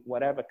seeing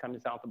whatever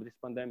comes out of this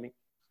pandemic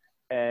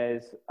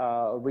as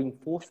a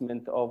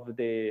reinforcement of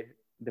the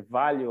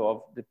value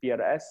of the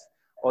PRS,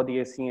 or do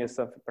you see it as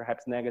something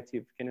perhaps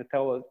negative? Can you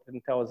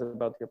tell us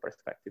about your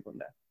perspective on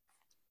that?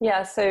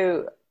 Yeah,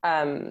 so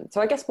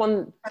I guess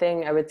one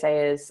thing I would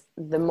say is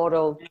the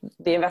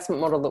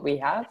investment model that we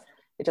have,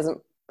 it doesn't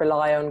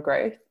rely on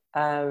growth.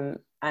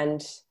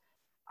 And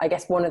I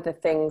guess one of the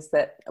things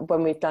that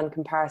when we've done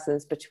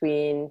comparisons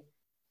between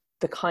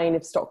the kind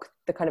of stock,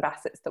 the kind of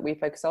assets that we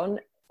focus on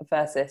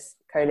versus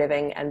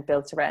co-living and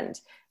build to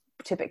rent,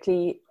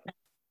 typically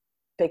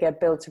bigger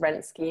build to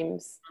rent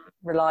schemes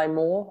rely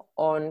more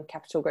on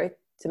capital growth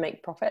to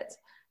make profit.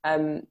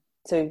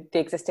 So the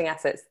existing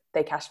assets,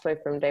 they cash flow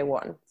from day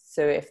one.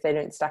 So if they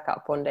don't stack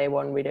up on day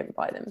one, we don't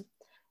buy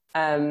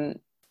them.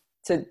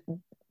 So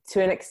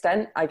to an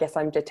extent, I guess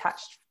I'm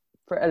detached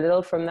for a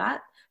little from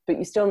that, but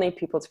you still need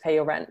people to pay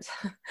your rent.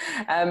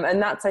 And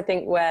that's, I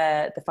think,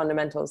 where the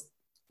fundamentals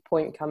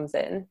point comes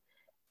in.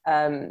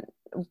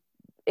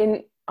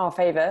 In our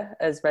favor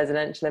as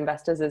residential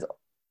investors is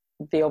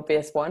the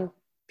obvious one.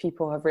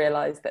 People have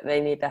realized that they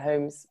need their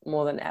homes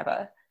more than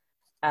ever.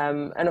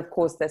 And of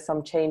course, there's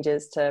some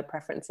changes to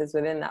preferences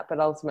within that,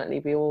 but ultimately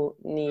we all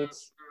need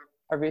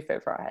a roof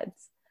over our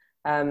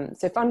heads.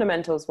 So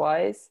fundamentals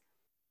wise,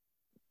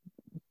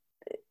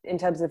 in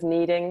terms of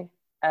needing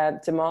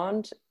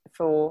demand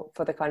for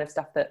the kind of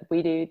stuff that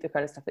we do, the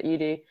kind of stuff that you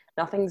do,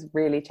 nothing's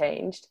really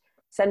changed.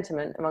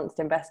 Sentiment amongst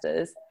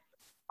investors,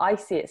 I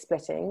see it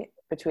splitting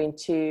between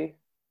two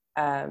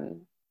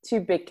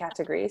big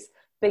categories.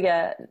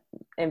 Bigger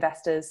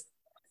investors,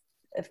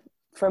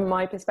 from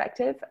my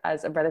perspective,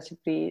 as a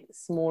relatively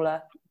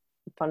smaller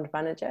fund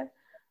manager,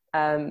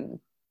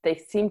 they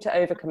seem to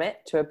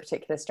overcommit to a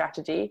particular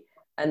strategy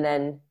and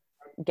then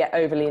get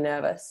overly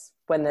nervous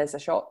when there's a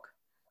shock,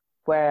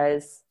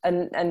 whereas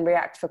and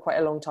react for quite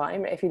a long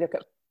time. If you look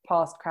at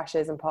past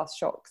crashes and past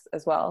shocks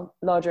as well,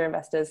 larger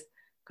investors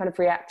kind of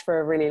react for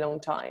a really long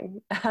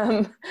time.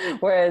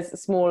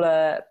 Whereas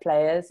smaller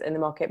players in the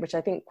market, which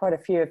I think quite a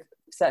few of,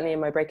 certainly in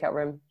my breakout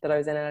room that I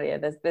was in earlier,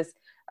 there's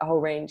a whole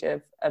range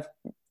of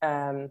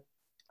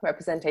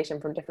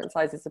representation from different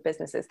sizes of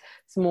businesses.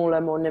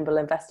 Smaller, more nimble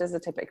investors are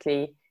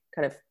typically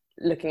kind of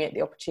looking at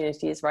the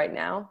opportunities right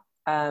now,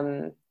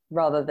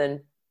 rather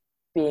than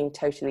being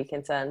totally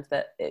concerned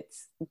that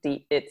it's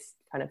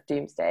kind of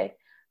doomsday,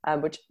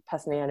 which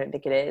personally I don't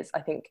think it is.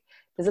 I think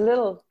there's a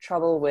little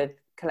trouble with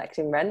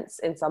collecting rents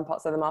in some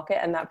parts of the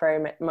market, and that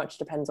very much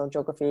depends on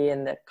geography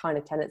and the kind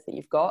of tenants that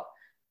you've got.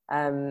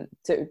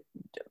 So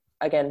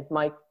again,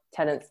 my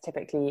tenants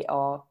typically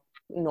are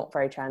not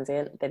very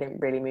transient. They don't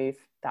really move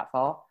that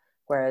far.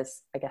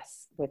 Whereas I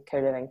guess with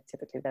co-living,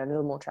 typically they're a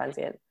little more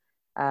transient.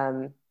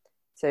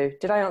 So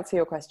did I answer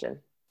your question?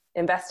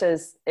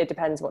 Investors, it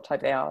depends what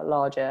type they are,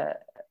 larger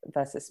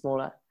versus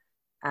smaller.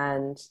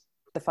 And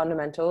the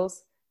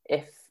fundamentals,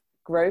 if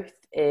growth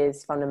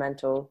is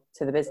fundamental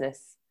to the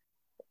business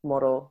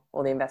model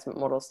or the investment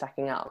model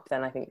stacking up,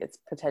 then I think it's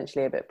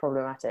potentially a bit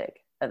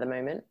problematic at the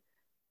moment.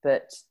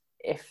 But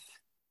if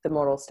the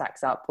model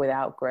stacks up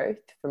without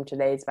growth from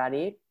today's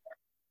value,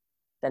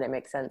 then it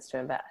makes sense to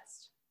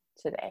invest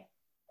today.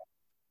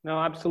 No,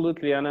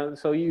 absolutely, Anna.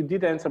 So you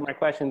did answer my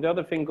question. The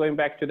other thing, going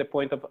back to the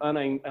point of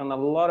Anna, in a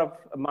lot of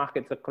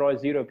markets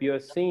across Europe,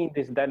 you're seeing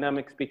this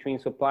dynamics between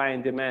supply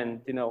and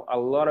demand. You know, a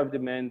lot of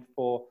demand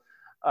for,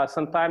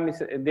 sometimes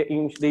the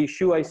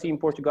issue I see in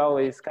Portugal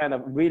is kind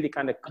of really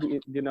kind of,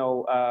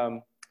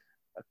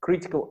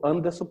 critical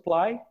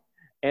undersupply.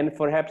 And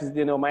perhaps,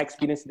 my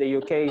experience in the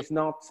UK is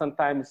not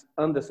sometimes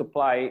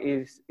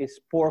undersupply, is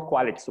poor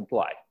quality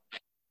supply.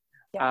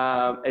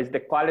 Yeah. It's the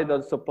quality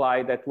of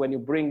supply that when you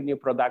bring new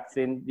products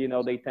in,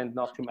 they tend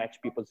not to match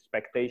people's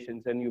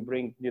expectations. And you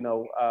bring,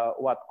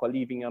 what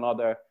coliving and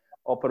other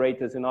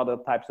operators and other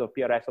types of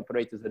PRS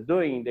operators are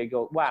doing, they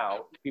go,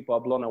 wow, people are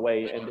blown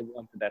away and they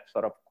want that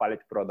sort of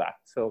quality product.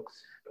 So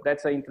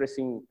that's an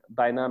interesting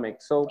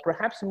dynamic. So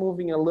perhaps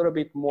moving a little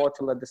bit more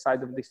to the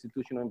side of the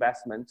institutional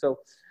investment.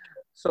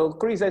 So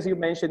Chris, as you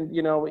mentioned,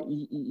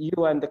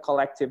 you and the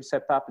collective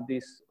set up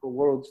this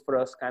world's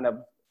first kind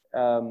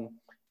of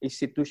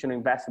institutional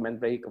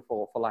investment vehicle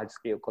for large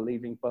scale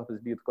co-living,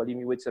 purpose-built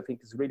co-living, which I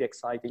think is really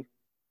exciting.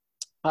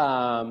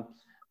 And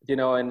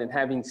then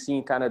having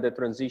seen kind of the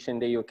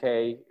transition in the UK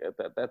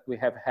that we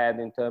have had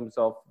in terms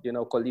of,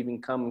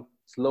 co-living come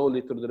slowly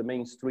through the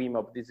mainstream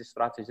of this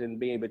strategy and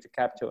being able to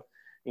capture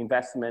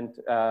investment,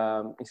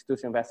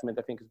 institutional investment,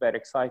 I think is very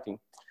exciting.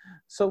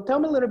 So tell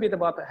me a little bit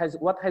about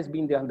what has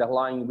been the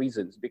underlying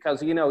reasons,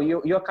 because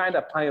you're kind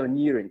of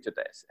pioneering to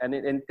this, and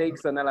it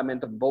takes an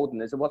element of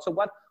boldness. So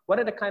what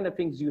are the kind of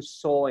things you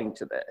saw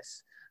into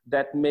this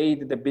that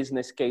made the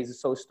business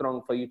case so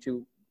strong for you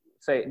to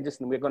say,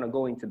 listen, we're going to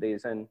go into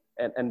this and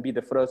be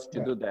the first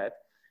to do that?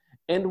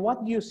 And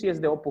what do you see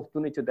as the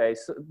opportunity today?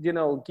 So,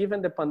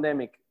 given the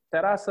pandemic,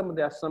 there are some of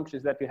the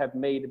assumptions that you have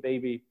made,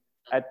 maybe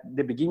at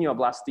the beginning of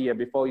last year,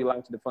 before you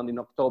launched the fund in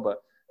October,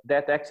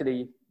 that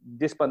actually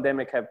this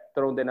pandemic have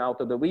thrown them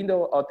out of the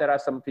window, or there are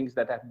some things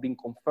that have been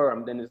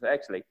confirmed and it's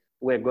actually,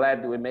 we're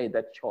glad we made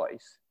that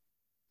choice.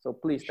 So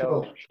please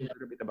tell me a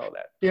little bit about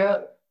that. Yeah,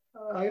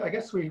 I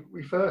guess we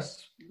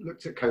first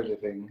looked at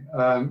co-living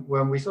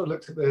when we sort of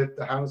looked at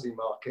the housing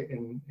market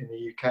in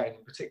the UK, and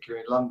in particular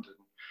in London.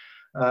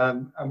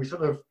 And we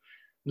sort of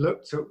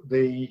looked at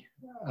the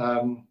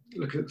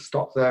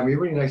stock there, and we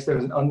really noticed there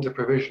was an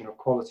under-provision of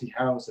quality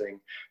housing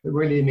that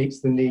really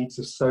meets the needs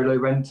of solo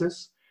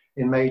renters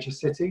in major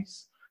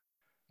cities.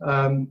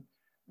 And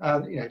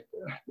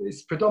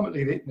it's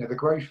predominantly the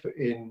growth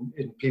in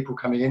people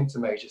coming into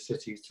major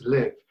cities to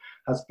live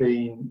has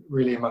been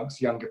really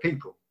amongst younger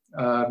people.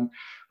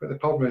 But the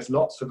problem is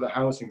lots of the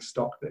housing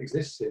stock that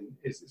exists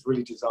is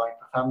really designed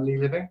for family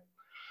living.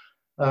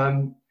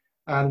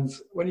 And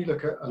when you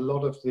look at a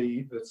lot of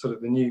the sort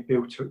of the new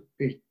build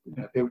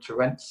to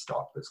rent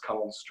stock that's come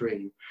on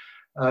stream,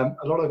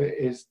 a lot of it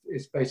is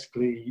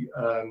basically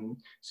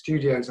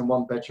studios and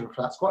one bedroom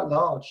flats, quite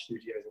large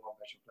studios and one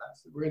bedroom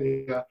flats that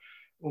really are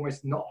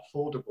almost not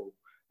affordable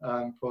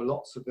for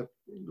lots of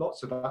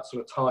that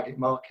sort of target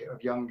market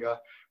of younger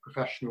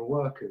professional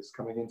workers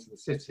coming into the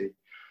city.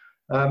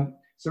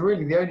 So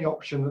really the only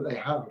option that they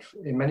have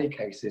in many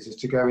cases is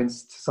to go into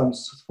some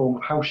form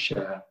of house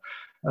share.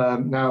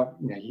 Now,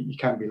 you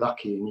can be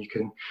lucky and you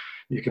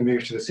can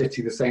move to the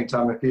city the same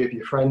time with a few of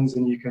your friends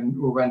and you can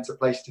all rent a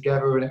place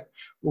together and it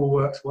all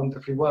works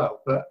wonderfully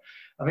well. But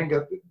I think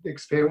the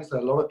experience that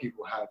a lot of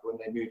people have when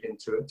they move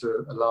into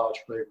a large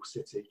global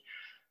city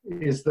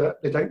is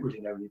that they don't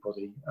really know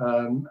anybody,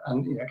 and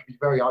it can be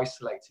very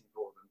isolating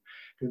for them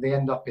because they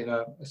end up in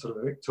a sort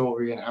of a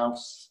Victorian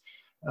house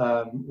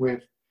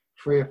with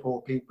 3 or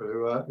 4 people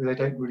who they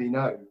don't really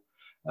know,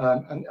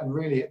 and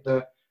really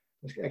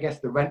I guess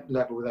the rent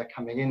level they're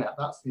coming in at,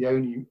 that's the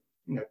only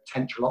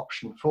potential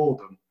option for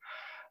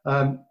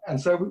them. And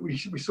so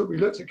we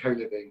looked at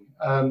co-living,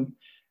 and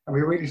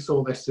we really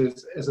saw this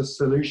as a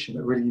solution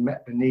that really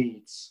met the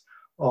needs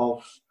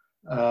of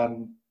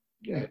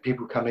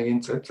people coming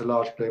into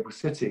large global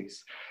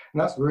cities.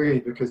 And that's really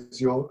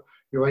because you're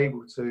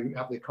able to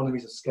have the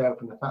economies of scale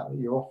from the fact that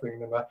you're offering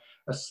them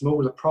a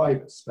smaller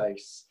private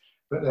space,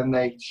 but then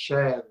they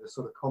share the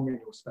sort of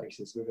communal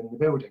spaces within the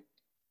building,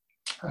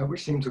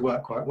 which seem to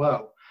work quite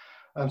well.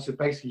 So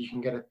basically you can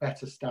get a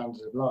better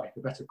standard of life, a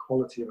better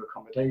quality of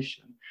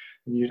accommodation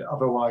than you'd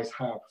otherwise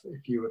have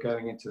if you were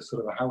going into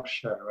sort of a house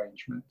share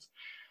arrangement.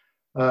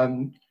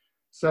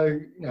 So,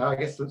 I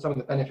guess some of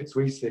the benefits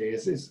we see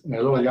is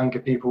a lot of younger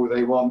people,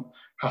 they want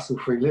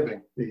hassle-free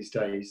living these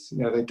days.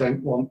 They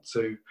don't want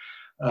to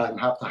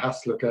have the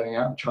hassle of going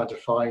out and trying to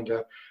find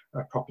a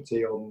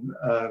property on,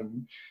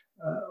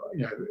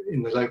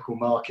 in the local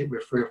market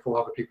with 3 or 4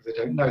 other people they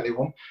don't know. They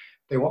want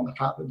the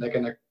fact that they're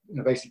going to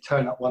basically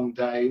turn up one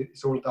day.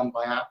 It's all done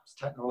by apps,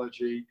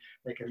 technology.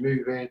 They can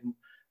move in.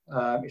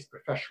 It's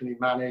professionally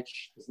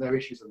managed. There's no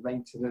issues of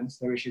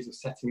maintenance, no issues of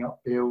setting up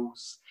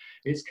bills.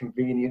 It's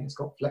convenient. It's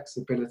got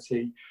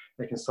flexibility.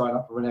 They can sign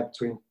up for whenever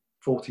between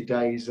 40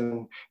 days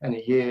and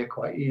a year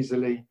quite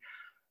easily.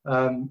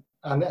 And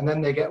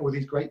then they get all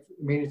these great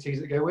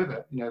amenities that go with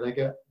it. They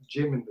get a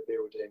gym in the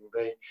building.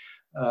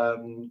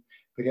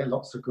 They get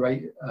lots of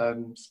great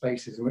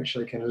spaces in which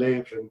they can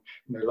live, and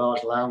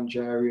large lounge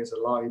areas, a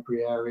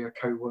library area,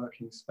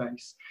 co-working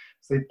space.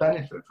 So they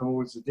benefit from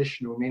all these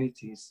additional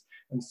amenities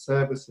and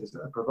services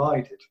that are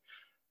provided.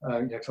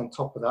 Because on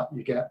top of that,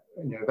 you get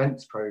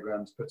events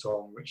programs put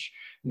on, which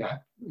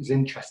is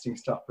interesting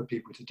stuff for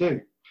people to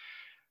do.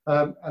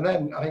 And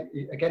then I think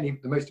again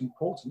the most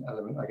important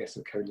element, I guess,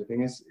 of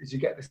co-living is you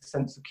get this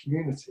sense of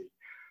community,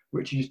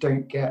 which you just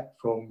don't get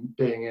from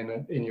being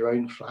in your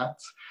own flat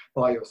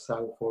by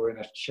yourself or in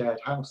a shared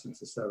house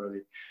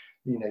necessarily.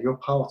 You're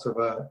part of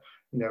a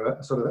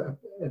sort of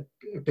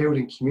a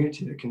building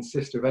community that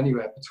consists of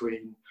anywhere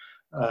between,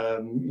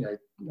 it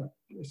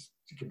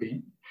could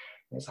be,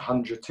 it's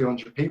 100,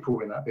 200 people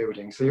in that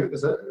building. So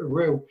there's a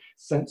real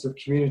sense of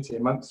community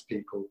amongst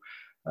people.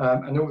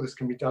 And all this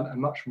can be done at a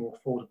much more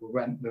affordable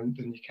rent than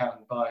you can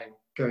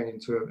going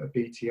into a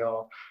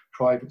BTR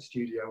private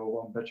studio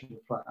or 1-bedroom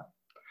flat.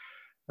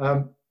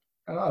 And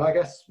I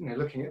guess,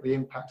 looking at the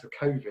impact of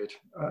COVID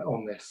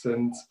on this,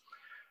 and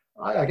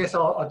I guess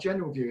our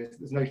general view is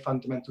there's no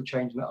fundamental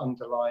change in the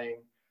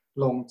underlying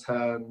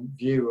long-term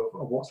view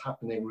of what's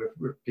happening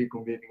with people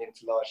moving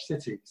into large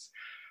cities.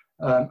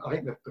 I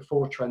think the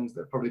 4 trends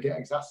that probably get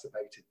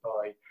exacerbated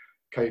by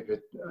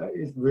COVID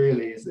is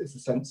the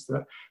sense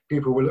that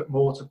people will look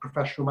more to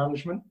professional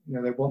management.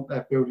 They want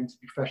their building to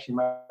be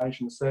professionally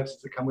managed and the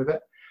services that come with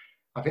it.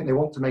 I think they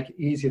want to make it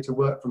easier to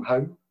work from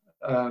home.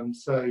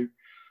 So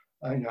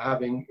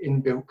having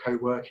inbuilt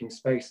co-working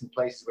space and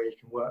places where you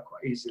can work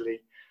quite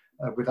easily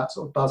with that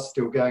sort of buzz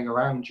still going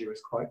around you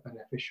is quite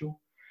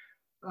beneficial.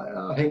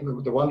 I think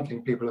the one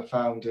thing people have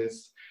found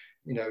is,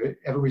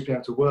 everybody's been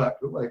able to work,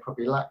 but what they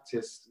probably lacked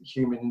is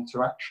human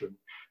interaction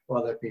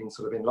while they've been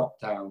sort of in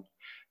lockdown.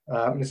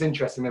 And it's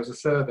interesting, there was a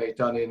survey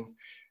done in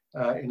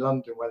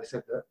London where they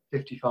said that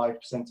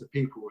 55% of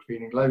people were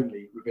feeling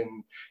lonely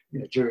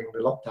during the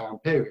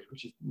lockdown period,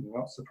 which is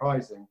not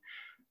surprising.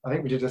 I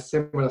think we did a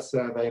similar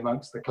survey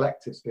amongst the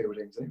collectives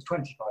buildings, and it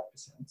was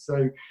 25%. So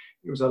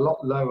it was a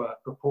lot lower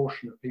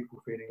proportion of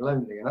people feeling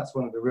lonely, and that's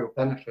one of the real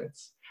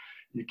benefits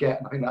you get.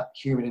 And I think that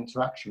human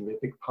interaction will be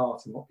a big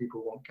part in what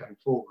people want going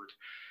forward.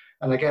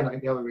 And again, I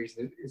think the other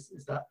reason is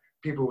that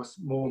people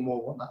more and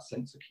more want that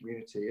sense of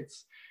community.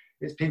 It's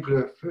people who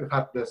have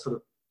had the sort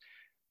of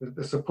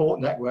the support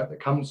network that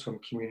comes from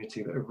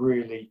community that have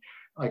really,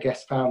 I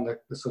guess, found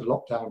the sort of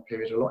lockdown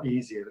period a lot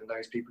easier than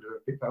those people who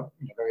have felt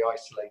very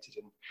isolated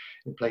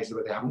in places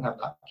where they haven't had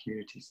that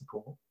community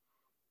support.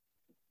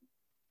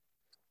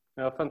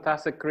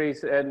 Fantastic,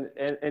 Chris, and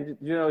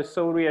it's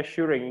so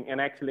reassuring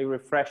and actually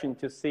refreshing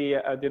to see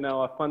a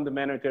fund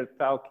manager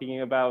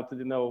talking about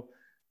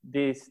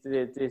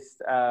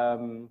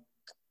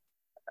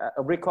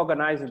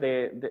recognize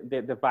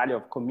the value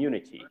of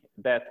community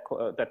that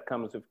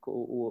comes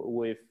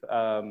with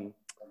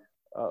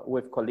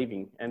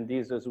co-living, and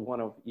this is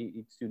one of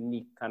its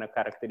unique kind of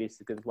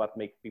characteristics, what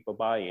makes people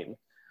buy in.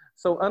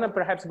 So Anna,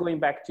 perhaps going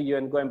back to you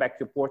and going back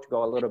to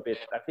Portugal a little bit,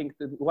 I think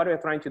what we're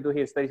trying to do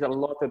here is there's a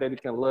lot that we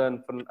can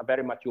learn from a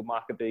very mature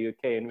market, the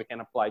UK, and we can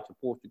apply to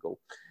Portugal.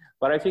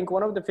 But I think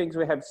one of the things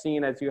we have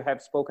seen, as you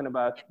have spoken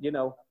about,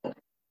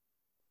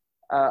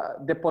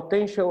 the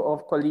potential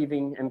of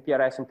co-living and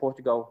PRS in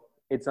Portugal,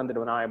 it's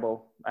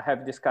undeniable. I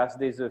have discussed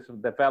this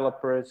with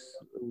developers,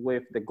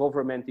 with the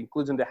government,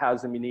 including the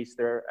housing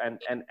minister,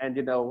 and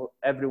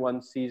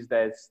everyone sees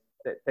that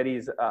there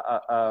is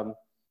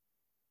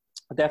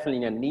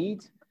definitely a need.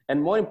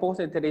 And more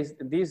important, this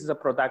is a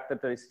product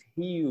that is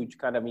huge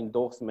kind of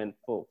endorsement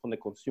from the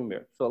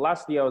consumer. So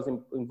last year I was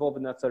involved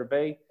in a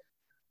survey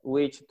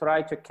which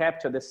tried to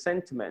capture the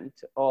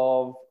sentiment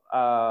of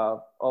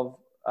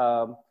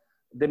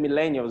the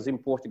millennials in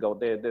Portugal,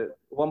 the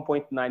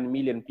 1.9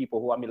 million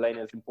people who are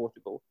millennials in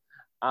Portugal.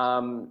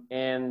 I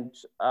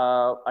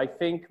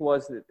think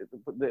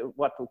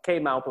what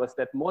came out was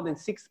that more than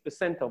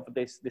 6% of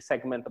this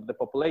segment of the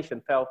population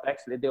felt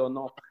actually they were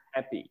not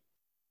happy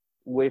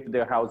with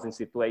their housing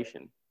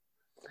situation.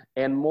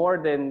 And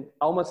more than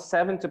almost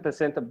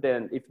 70% of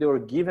them, if they were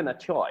given a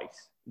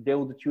choice, they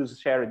would choose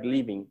shared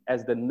living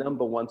as the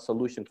number one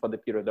solution for the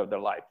period of their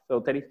life. So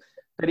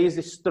there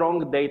is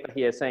strong data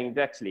here saying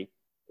that actually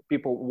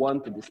people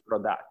want this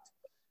product.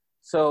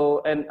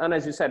 So, and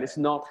as you said, it's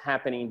not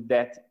happening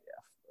that,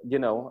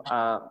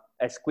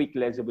 as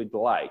quickly as we'd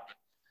like.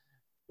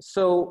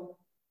 So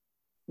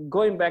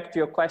going back to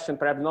your question,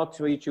 perhaps not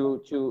for you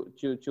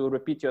to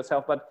repeat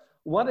yourself, but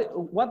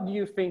what do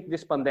you think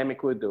this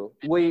pandemic will do?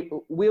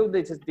 Will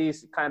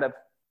this kind of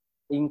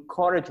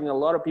encouraging a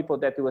lot of people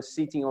that were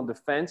sitting on the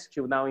fence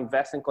to now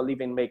invest in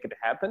coliving and make it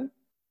happen?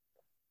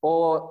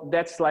 Or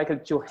that's likely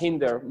to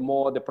hinder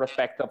more the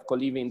prospect of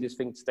coliving, these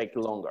things take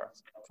longer?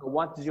 So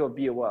what is your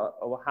view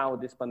of how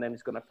this pandemic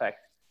is going to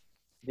affect,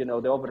 the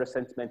overall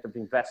sentiment of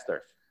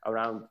investors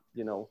around,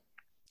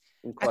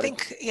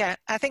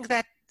 I think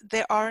that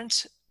there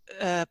aren't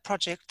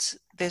projects,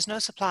 there's no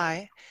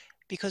supply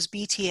because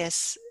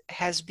BTS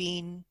has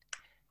been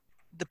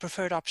the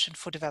preferred option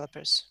for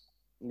developers.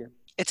 Yeah.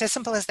 It's as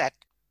simple as that.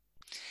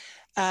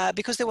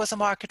 Because there was a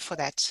market for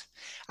that.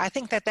 I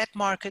think that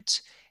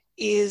market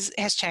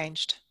has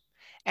changed.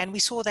 And we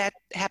saw that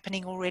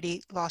happening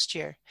already last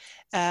year.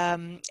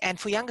 And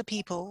for younger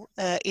people,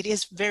 it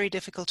is very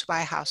difficult to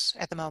buy a house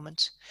at the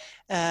moment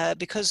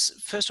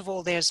because, first of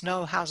all, there's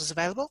no houses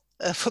available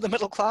for the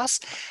middle class,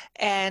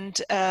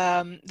 and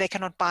they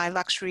cannot buy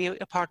luxury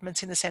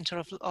apartments in the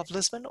center of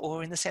Lisbon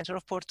or in the center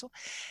of Porto.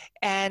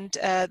 And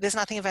there's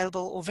nothing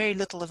available or very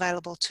little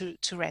available to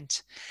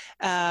rent.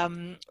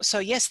 So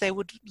yes, they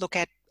would look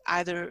at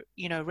either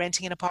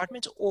renting an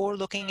apartment or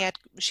looking at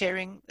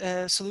sharing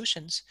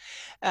solutions.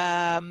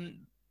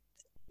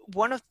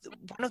 One of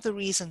the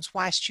reasons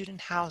why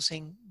student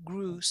housing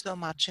grew so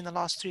much in the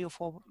last 3 or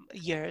 4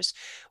 years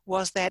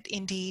was that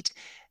indeed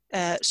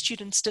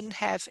students didn't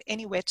have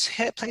anywhere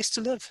place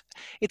to live.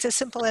 It's as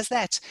simple as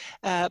that.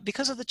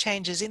 Because of the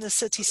changes in the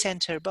city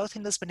center, both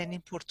in Lisbon and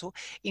in Porto,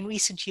 in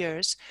recent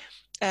years,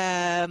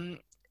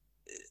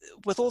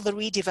 with all the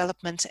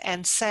redevelopment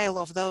and sale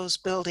of those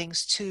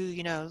buildings to,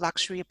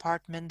 luxury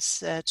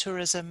apartments,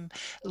 tourism,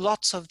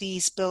 lots of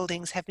these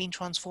buildings have been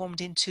transformed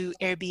into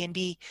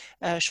Airbnb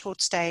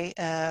short stay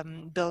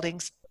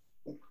buildings.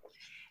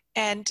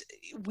 And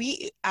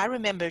I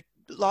remember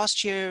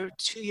last year,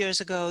 2 years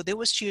ago, there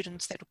were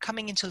students that were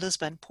coming into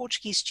Lisbon,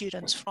 Portuguese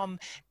students from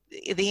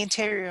the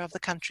interior of the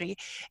country,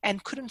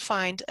 and couldn't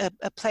find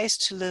a place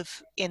to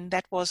live in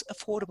that was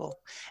affordable.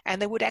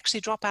 And they would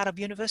actually drop out of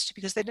university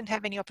because they didn't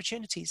have any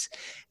opportunities.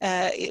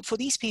 For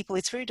these people,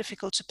 it's very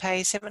difficult to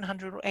pay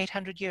 700 or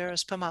 800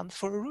 euros per month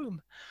for a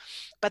room.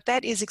 But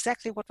that is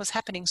exactly what was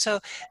happening. So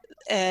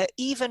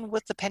even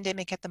with the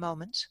pandemic at the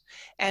moment,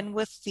 and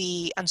with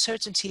the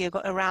uncertainty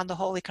around the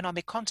whole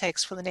economic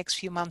context for the next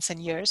few months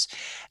and years,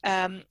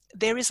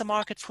 there is a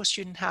market for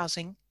student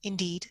housing,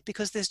 indeed,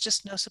 because there's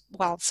just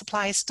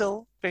supply is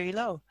still very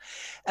low.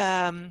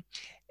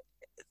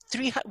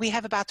 We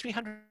have about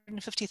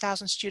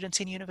 350,000 students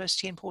in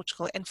university in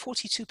Portugal, and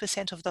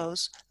 42% of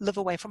those live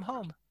away from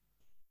home.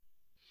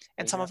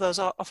 And some of those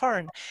are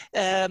foreign.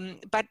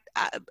 But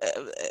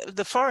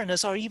the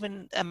foreigners are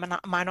even a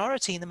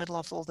minority in the middle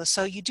of all this.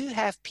 So you do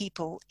have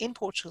people in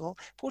Portugal,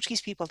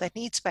 Portuguese people that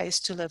need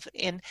space to live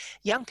in,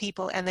 young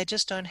people, and they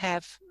just don't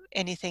have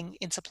anything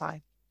in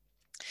supply.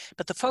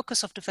 But the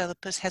focus of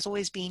developers has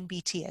always been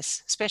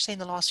BTS, especially in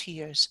the last few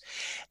years.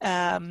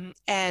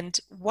 And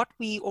what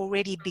we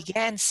already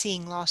began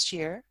seeing last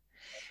year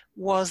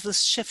was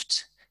this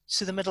shift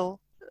to the middle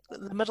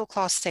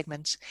class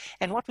segment.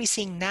 And what we're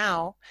seeing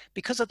now,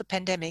 because of the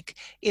pandemic,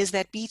 is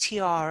that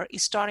BTR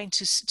is starting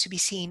to be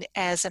seen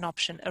as an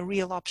option, a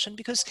real option,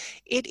 because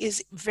it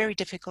is very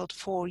difficult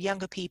for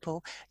younger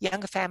people,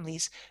 younger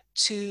families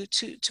to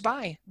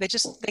buy.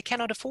 They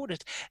cannot afford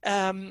it.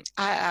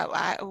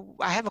 I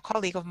have a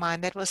colleague of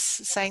mine that was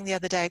saying the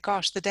other day,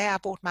 gosh, the day I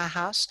bought my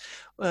house,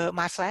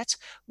 my flat,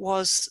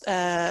 was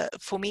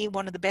for me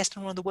one of the best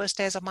and one of the worst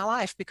days of my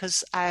life,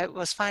 because I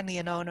was finally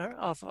an owner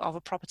of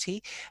a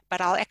property,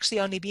 but I'll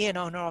actually only be an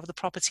owner of the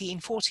property in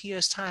 40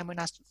 years time when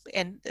I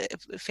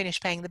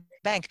finish paying the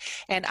bank.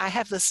 And I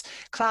have this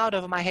cloud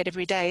over my head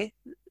every day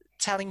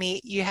telling me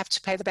you have to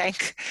pay the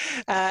bank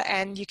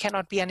and you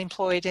cannot be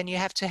unemployed and you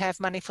have to have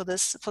money for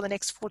this for the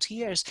next 40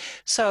 years.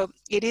 So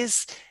it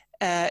is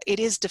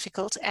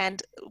difficult.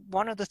 And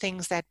one of the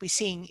things that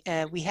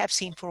we have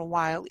seen for a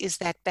while is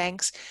that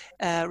banks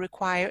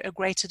require a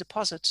greater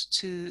deposit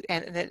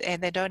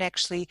and they don't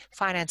actually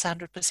finance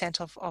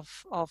 100%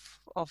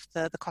 of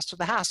the cost of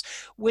the house,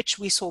 which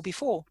we saw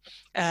before.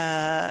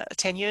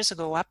 10 years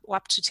ago,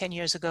 up to 10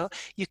 years ago,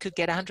 you could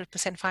get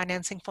 100%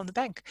 financing from the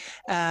bank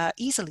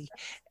easily.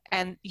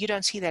 And you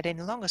don't see that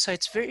any longer. So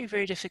it's very,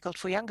 very difficult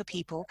for younger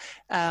people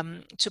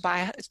to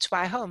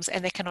buy homes,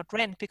 and they cannot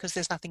rent because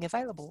there's nothing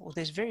available, or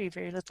there's very,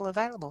 very little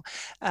available.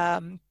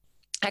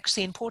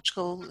 Actually, in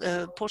Portugal,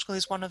 Portugal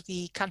is one of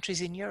the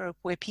countries in Europe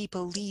where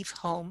people leave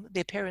home,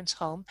 their parents'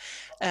 home,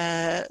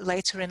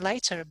 later and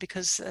later,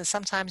 because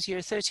sometimes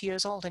you're 30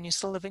 years old and you're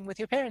still living with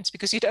your parents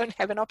because you don't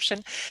have an option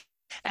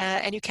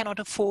and you cannot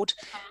afford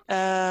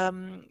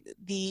the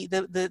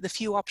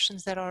few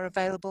options that are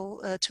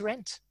available to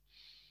rent.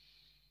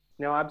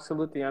 No,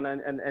 absolutely,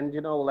 and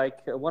you know, like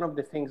one of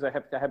the things I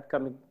have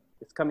coming,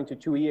 it's coming to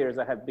 2 years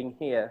I have been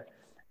here,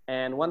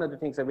 and one of the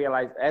things I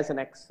realized as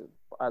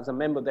a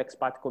member of the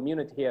expat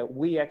community here,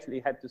 we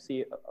actually had to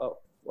see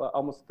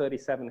almost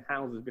 37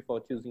 houses before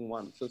choosing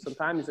one. So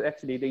sometimes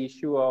actually the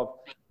issue of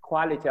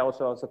quality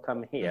also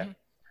come here.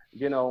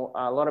 Mm-hmm. You know,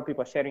 a lot of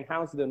people are sharing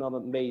houses, they're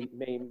not made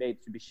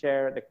to be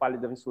shared. The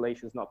quality of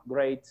insulation is not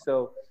great.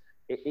 So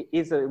it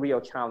is a real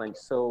challenge.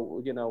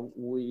 So, you know,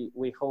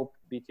 we hope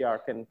BTR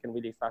can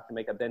really start to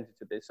make a dent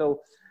into this.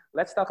 So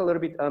let's talk a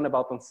little bit, Anna,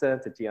 about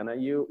uncertainty. Anna,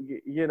 you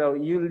know,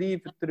 you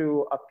lived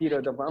through a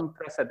period of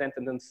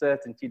unprecedented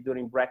uncertainty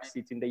during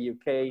Brexit in the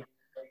UK,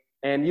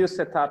 and you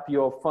set up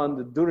your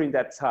fund during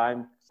that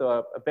time. So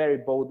a very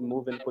bold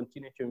move and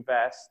continue to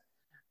invest.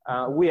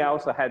 We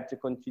also had to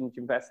continue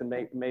to invest and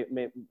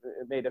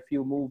made a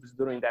few moves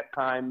during that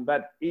time.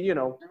 But, you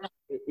know,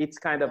 it's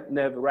kind of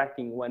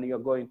nerve-wracking when you're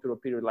going through a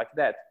period like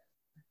that.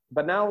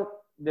 But now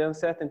the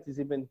uncertainty is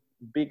even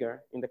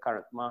bigger in the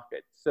current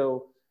market.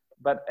 So,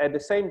 but at the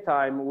same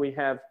time, we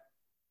have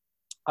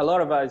a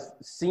lot of us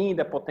seeing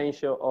the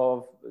potential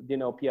of, you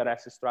know,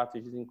 PRS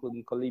strategies,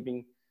 including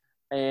coliving,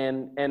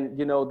 and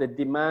you know, the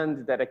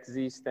demand that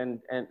exists and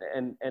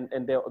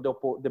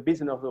the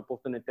business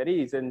opportunity that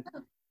is,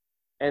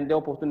 and the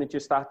opportunity to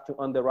start to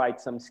underwrite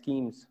some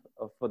schemes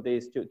for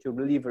this, to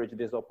leverage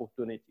this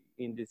opportunity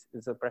in this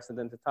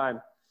unprecedented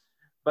time.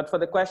 But for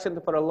the question,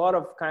 for a lot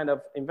of kind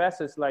of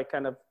investors, like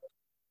kind of,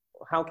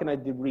 how can I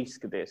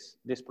de-risk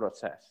this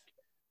process?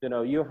 You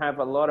know, you have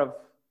a lot of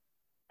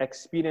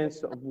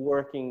experience of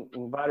working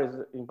in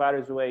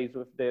various ways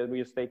with the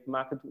real estate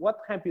market. What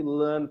have you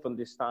learned from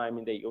this time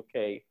in the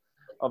UK?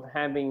 Of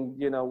having,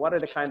 you know, what are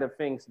the kind of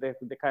things,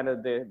 the kind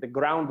of the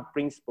ground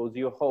principles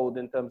you hold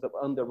in terms of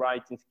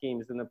underwriting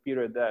schemes in a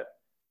period that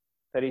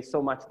there is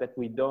so much that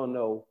we don't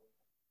know?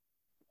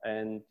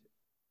 And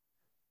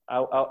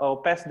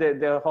I'll pass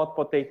the hot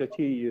potato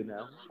to you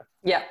now.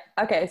 Yeah.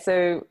 Okay.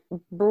 So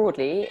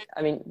broadly,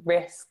 I mean,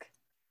 risk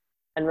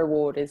and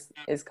reward is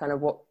kind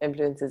of what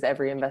influences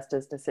every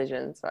investor's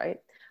decisions, right?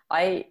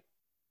 I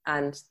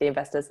and the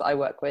investors that I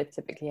work with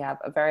typically have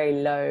a very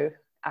low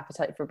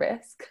appetite for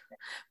risk.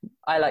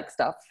 I like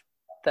stuff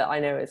that I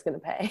know is going to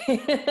pay.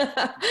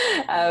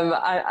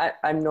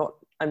 I'm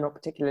not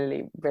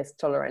particularly risk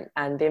tolerant,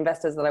 and the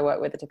investors that I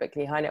work with are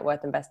typically high net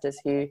worth investors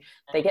who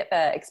they get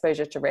their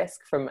exposure to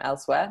risk from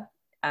elsewhere,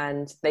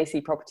 and they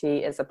see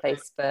property as a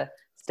place for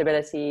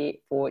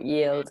stability, for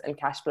yield and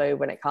cash flow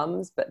when it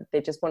comes, but they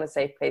just want a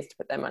safe place to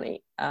put their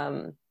money.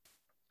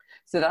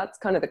 So that's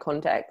kind of the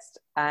context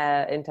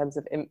in terms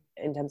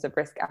of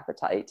risk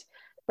appetite.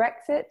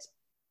 Brexit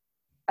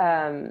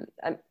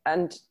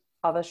and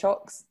other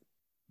shocks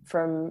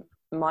from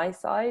my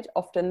side,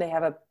 often they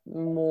have a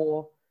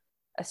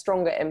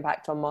stronger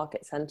impact on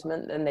market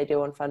sentiment than they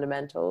do on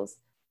fundamentals.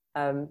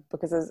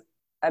 Because as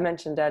I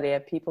mentioned earlier,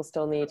 people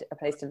still need a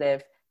place to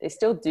live. They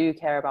still do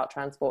care about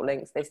transport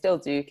links. They still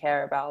do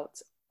care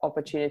about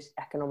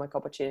economic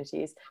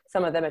opportunities.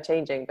 Some of them are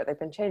changing, but they've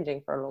been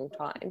changing for a long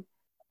time.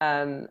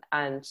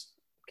 And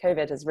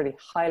COVID has really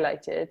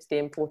highlighted the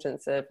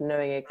importance of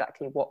knowing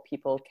exactly what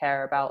people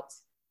care about.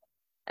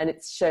 And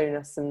it's shown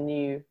us some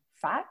new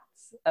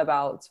facts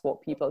about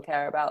what people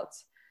care about.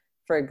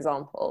 For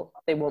example,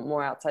 they want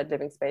more outside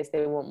living space.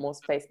 They want more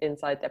space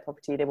inside their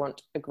property. They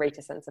want a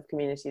greater sense of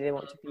community. They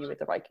want to be with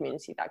the right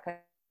community, that kind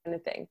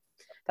of thing.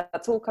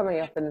 That's all coming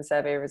up in the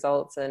survey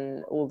results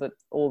and all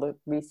the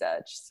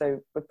research.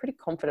 So we're pretty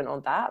confident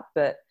on that,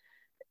 but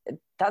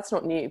that's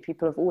not new.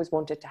 People have always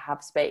wanted to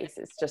have space.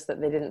 It's just that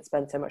they didn't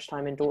spend so much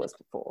time indoors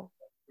before.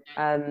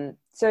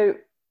 So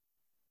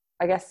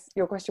I guess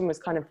your question was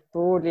kind of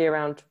broadly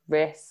around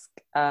risk.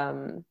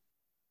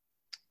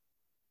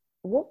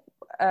 What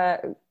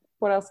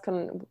else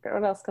can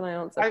I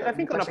answer? I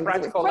think on a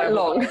practical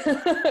level,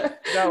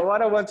 no,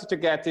 what I wanted to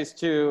get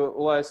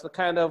was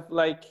kind of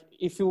like,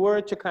 if you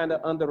were to kind of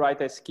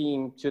underwrite a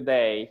scheme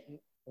today,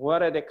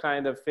 what are the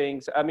kind of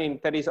things? I mean,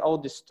 there is all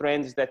these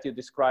trends that you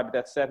described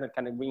that certainly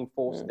kind of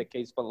reinforce the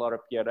case for a lot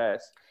of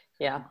PRS.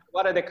 Yeah.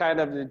 What are the kind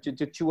of the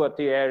 2 or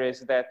 3 areas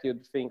that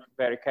you'd think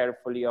very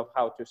carefully of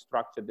how to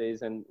structure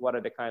this, and what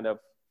are the kind of,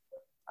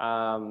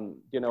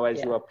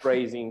 as you are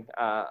praising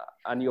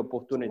a new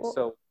opportunity?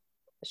 So.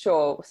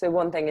 Sure. So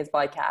one thing is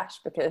buy cash,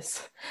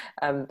 because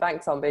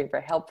banks aren't being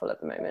very helpful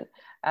at the moment.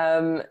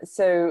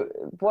 So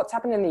what's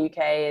happened in the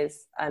UK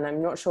is, and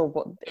I'm not sure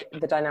what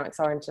the dynamics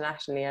are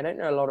internationally, I don't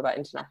know a lot about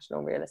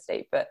international real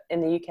estate, but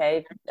in the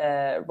UK,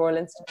 Royal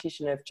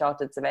Institution of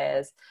Chartered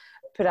Surveyors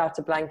put out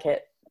a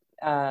blanket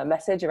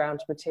message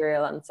around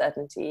material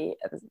uncertainty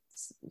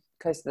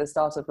close to the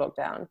start of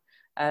lockdown.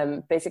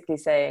 Basically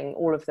saying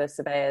all of the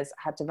surveyors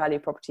had to value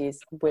properties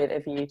with a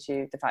view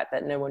to the fact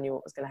that no one knew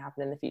what was going to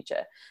happen in the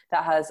future.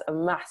 That has a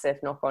massive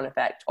knock-on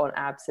effect on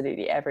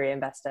absolutely every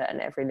investor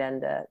and every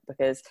lender,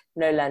 because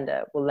no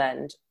lender will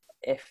lend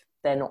if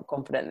they're not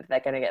confident that they're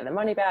going to get their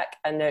money back,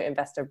 and no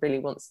investor really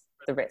wants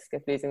the risk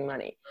of losing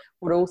money.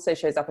 What also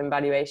shows up in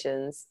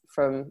valuations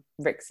from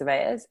RIC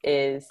surveyors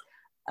is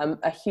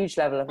a huge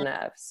level of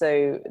nerve.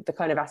 So the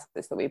kind of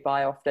assets that we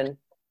buy, often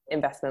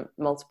investment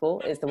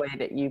multiple is the way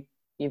that you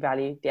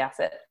value the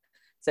asset.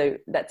 So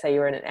let's say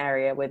you're in an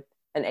area with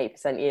an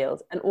 8%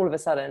 yield, and all of a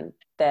sudden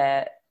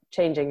they're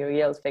changing your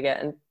yield figure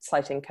and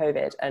citing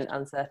COVID and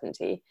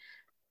uncertainty,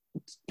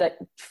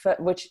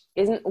 which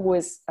isn't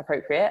always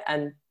appropriate,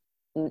 and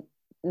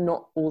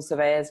not all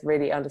surveyors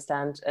really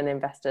understand an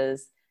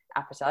investor's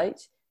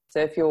appetite. So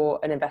if you're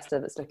an investor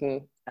that's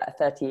looking at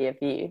a 30-year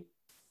view,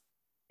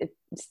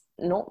 it's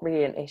not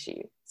really an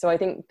issue. So I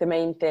think the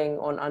main thing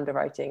on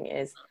underwriting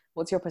is,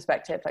 what's your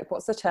perspective? Like,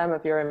 what's the term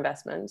of your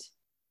investment,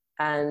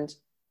 and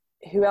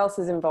who else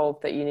is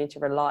involved that you need to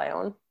rely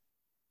on?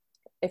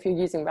 If you're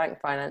using bank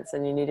finance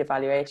and you need a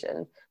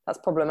valuation, that's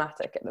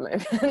problematic at the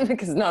moment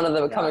because none of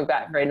them are coming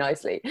back very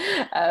nicely.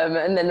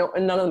 And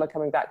none of them are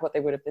coming back what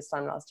they would have this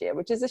time last year,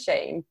 which is a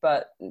shame,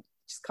 but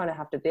just kind of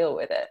have to deal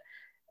with it.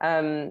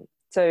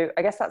 So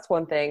I guess that's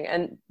one thing.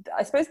 And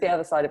I suppose the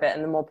other side of it,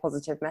 and the more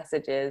positive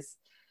message, is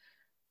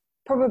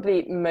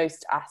probably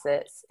most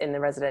assets in the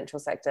residential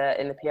sector,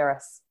 in the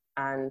PRS,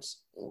 and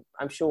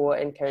I'm sure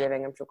in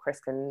co-living, I'm sure Chris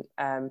can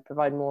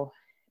provide more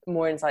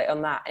insight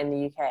on that in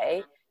the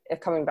UK, are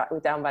coming back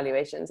with down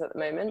valuations at the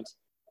moment,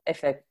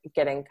 if they're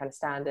getting kind of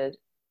standard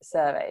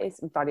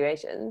surveys,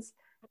 valuations.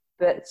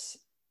 But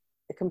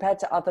compared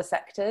to other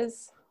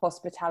sectors,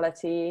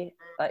 hospitality,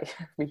 like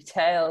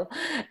retail,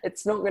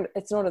 it's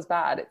not as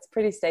bad. It's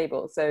pretty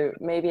stable. So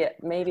maybe a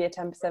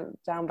 10%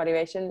 down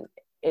valuation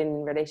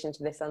in relation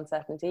to this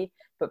uncertainty,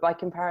 but by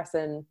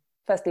comparison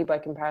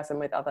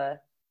with other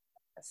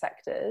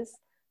sectors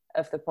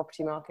of the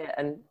property market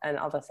and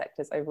other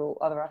sectors overall,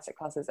 other asset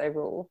classes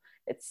overall,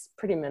 it's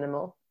pretty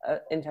minimal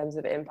in terms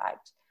of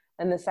impact.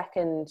 And the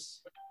second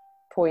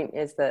point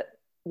is that,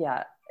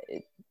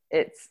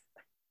 it's,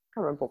 I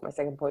can't remember what my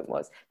second point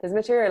was. There's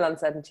material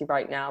uncertainty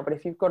right now, but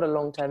if you've got a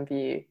long-term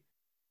view,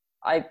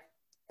 I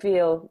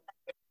feel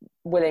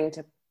willing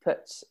to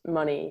put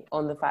money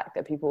on the fact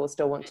that people will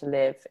still want to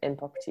live in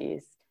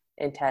properties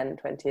in 10,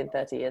 20 and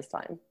 30 years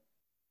time.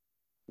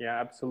 Yeah,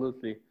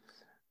 absolutely.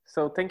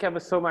 So thank you ever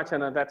so much,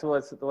 Anna. That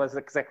was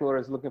exactly what I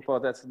was looking for.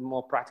 That's a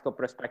more practical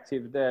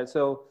perspective there.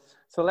 So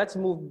let's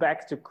move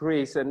back to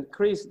Chris. And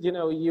Chris,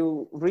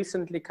 you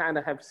recently kind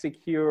of have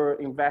secure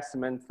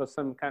investment for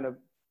some kind of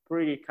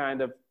pretty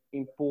kind of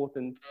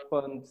important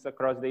funds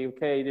across the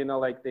UK,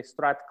 like the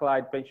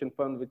Strathclyde Pension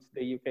Fund, which is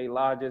the UK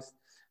largest,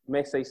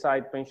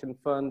 Merseyside Pension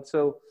Fund.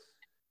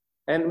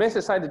 And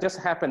Merseyside just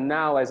happened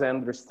now, as I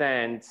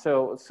understand.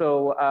 So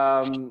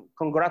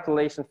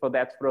congratulations for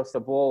that, first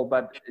of all.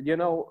 But,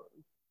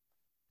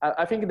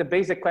 I think the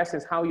basic question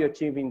is how you're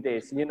achieving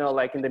this.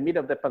 Like in the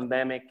middle of the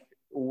pandemic,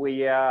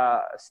 we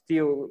are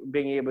still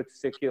being able to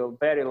secure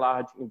very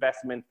large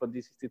investment for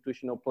these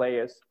institutional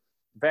players,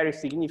 very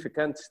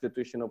significant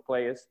institutional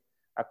players,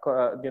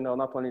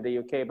 not only the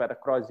UK, but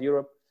across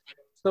Europe.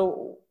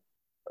 So,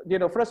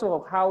 first of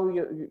all, how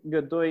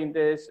you're doing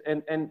this,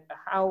 and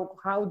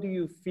how do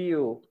you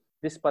feel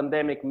this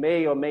pandemic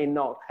may or may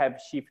not have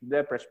shifted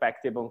their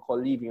perspective on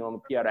co-living,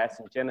 on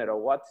PRS in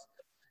general? What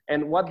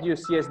do you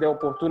see as the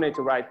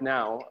opportunity right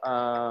now?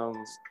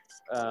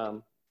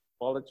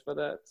 Apologies for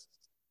that.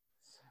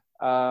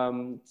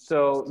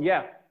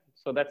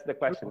 So that's the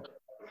question.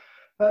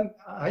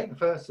 I think the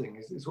first thing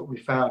is what we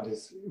found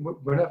is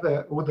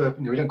whenever we've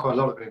done quite a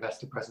lot of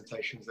investor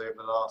presentations over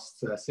the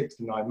last 6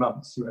 to 9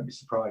 months, you won't be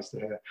surprised to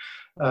hear.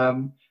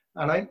 And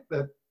I think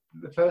that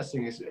the first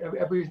thing is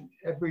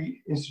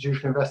every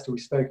institutional investor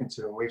we've spoken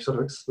to, and we've sort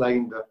of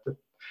explained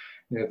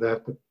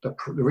the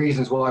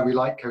reasons why we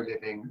like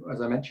co-living, as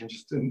I mentioned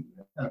just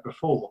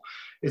before,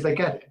 is they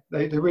get it.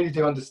 They really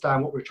do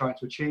understand what we're trying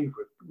to achieve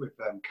with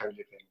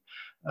co-living,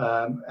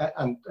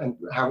 and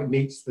how it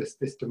meets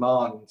this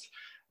demand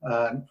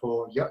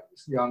for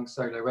young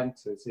solo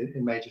renters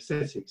in major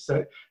cities.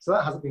 So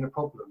that hasn't been a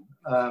problem.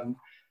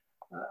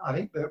 I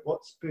think that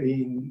what's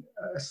been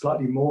a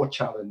slightly more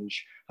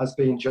challenge has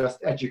been just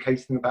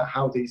educating them about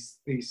how these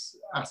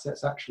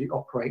assets actually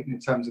operate in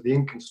terms of the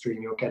income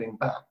stream you're getting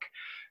back.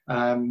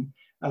 And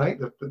I think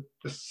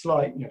the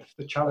slight,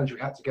 the challenge we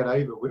had to get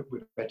over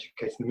with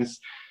educating them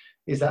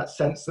is that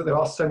sense that there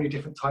are so many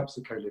different types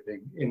of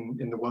co-living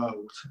in the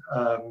world,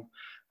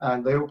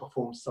 and they all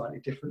perform slightly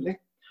differently.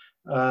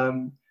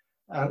 And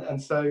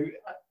also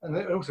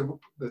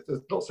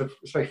there's lots of,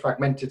 it's a very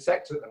fragmented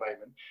sector at the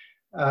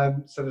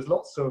moment. So there's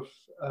lots of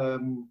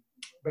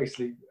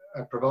basically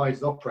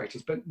providers,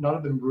 operators, but none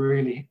of them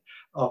really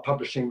are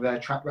publishing their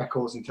track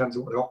records in terms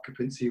of what their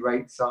occupancy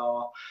rates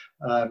are,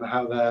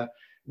 how they're,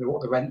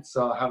 what the rents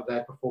are, how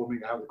they're performing,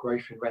 how the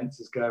growth in rents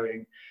is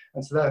going.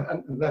 And so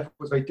therefore it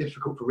was very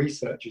difficult for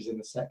researchers in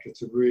the sector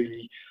to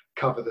really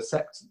cover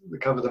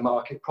the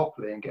market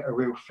properly and get a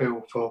real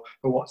feel for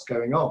what's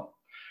going on.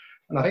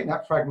 And I think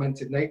that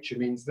fragmented nature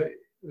means that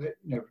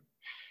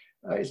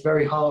it's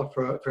very hard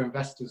for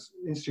investors,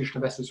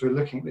 institutional investors who are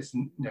looking at this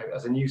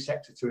as a new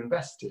sector to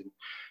invest in,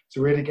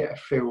 really get a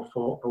feel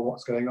for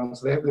what's going on.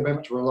 So they're very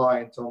much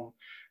reliant on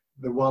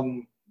the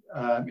one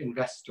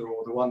investor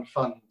or the one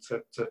fund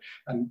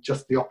and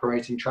just the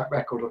operating track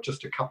record of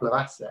just a couple of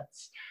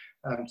assets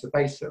to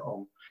base it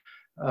on.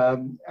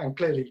 And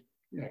clearly,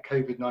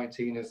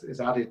 COVID-19 has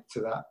added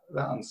to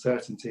that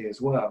uncertainty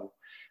as well,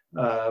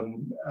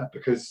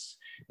 because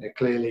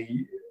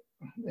clearly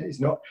it's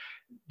not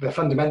the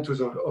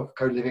fundamentals of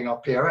co-living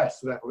are PRS,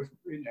 so therefore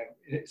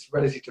it's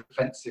relatively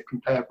defensive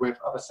compared with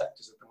other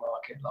sectors of the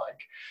market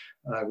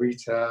like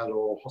retail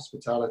or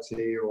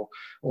hospitality or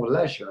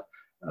leisure.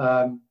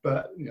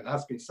 But there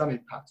has been some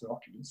impact on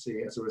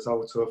occupancy as a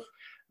result of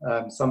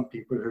some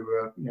people who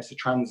are, it's a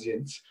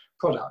transient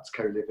product,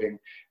 co-living.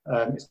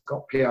 It's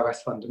got PRS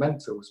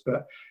fundamentals,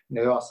 but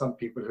there are some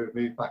people who have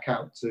moved back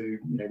out to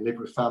live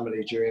with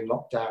family during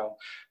lockdown.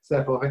 So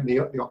therefore, I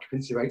think the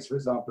occupancy rates, for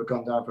example, have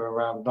gone down from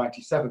around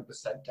 97%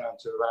 down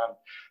to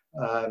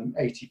around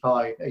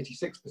 85,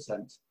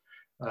 86%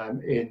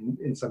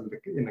 in some of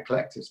the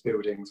collectives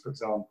buildings, for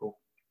example.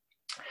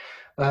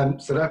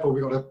 So therefore,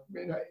 we've got to,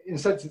 in a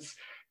sense, it's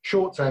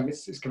short term.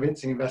 It's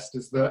convincing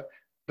investors that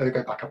they'll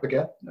go back up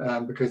again,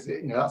 because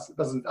that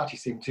doesn't actually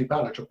seem too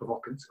bad, a drop of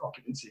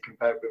occupancy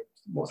compared with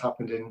what's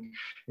happened in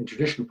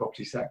traditional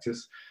property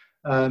sectors.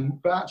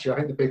 But actually, I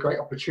think there'll be a great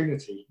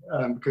opportunity,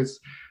 because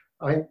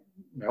I think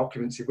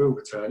occupancy will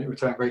return. It will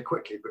return very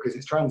quickly because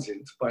it's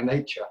transient by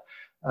nature,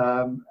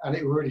 and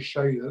it will really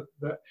show you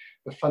that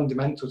the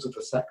fundamentals of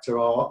the sector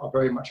are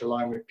very much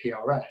aligned with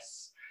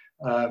PRS,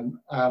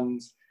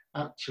 and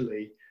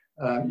actually.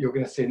 You're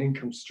going to see an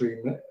income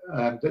stream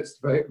that's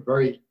very,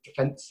 very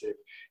defensive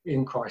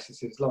in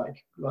crises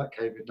like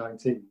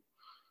COVID-19.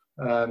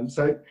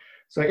 So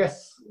I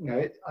guess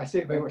I see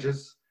it very much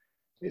as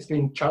it's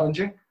been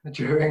challenging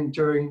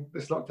during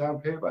this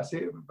lockdown period, but I see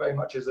it very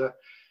much as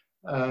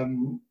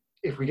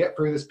if we get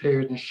through this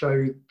period and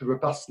show the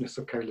robustness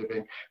of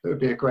co-living, that would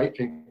be a great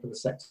thing for the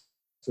sector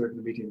in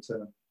the medium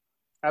term.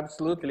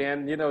 Absolutely.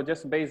 And,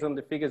 just based on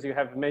the figures you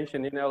have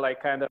mentioned, I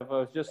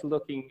was just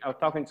looking, I was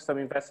talking to some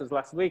investors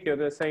last week,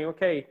 they're saying,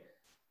 okay,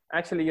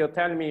 actually you're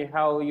telling me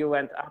how you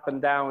went up and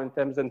down in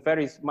terms, and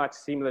very much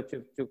similar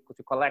to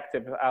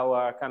collective,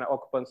 our kind of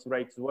occupancy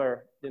rates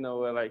were, and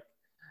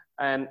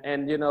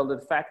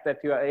the fact that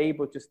you are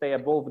able to stay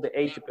above the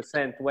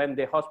 80% when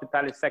the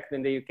hospitality sector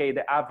in the UK,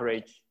 the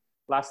average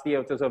last year,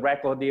 it was a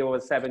record year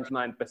was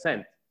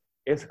 79%.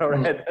 It's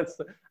already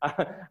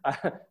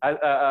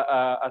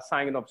a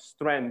sign of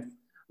strength.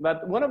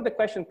 But one of the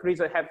questions,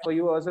 Chris, I have for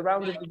you was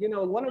around,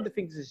 one of the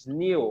things is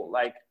new,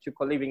 to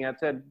co-living. I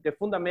said the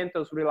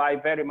fundamentals rely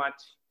very much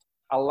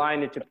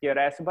aligned to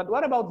PRS. But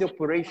what about the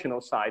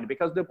operational side?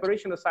 Because the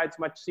operational side is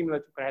much similar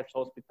to perhaps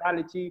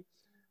hospitality.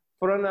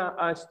 From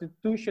an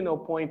institutional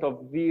point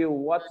of view,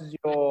 what is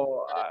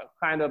your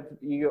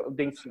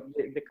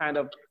the kind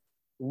of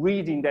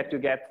reading that you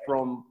get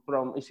from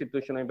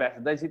institutional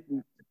investors? Does it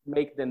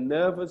make them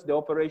nervous, the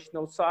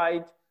operational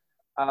side,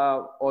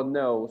 or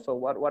no? So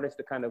what is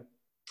the kind of...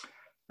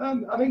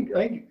 I think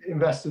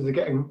investors are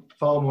getting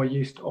far more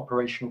used to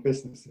operational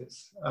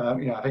businesses. I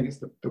think it's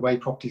the way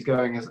property is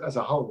going as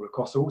a whole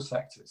across all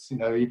sectors.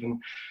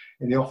 Even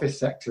in the office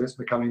sector, it's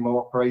becoming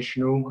more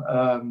operational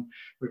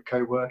with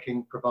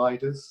co-working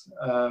providers.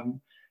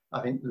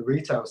 I think the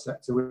retail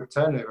sector with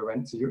turnover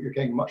rents, you're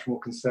getting much more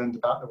concerned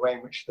about the way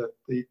in which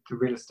the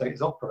real estate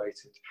is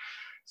operated.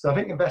 So I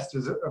think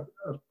investors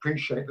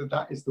appreciate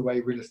that is the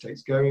way real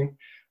estate's going.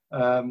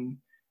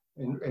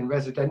 In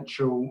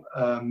residential,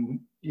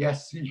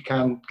 yes, you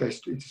can go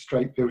into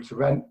straight build to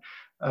rent,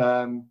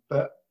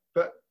 but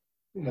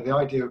the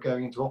idea of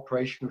going into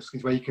operational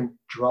schemes where you can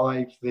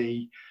drive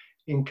the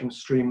income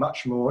stream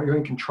much more, you're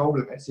in control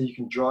of it, so you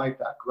can drive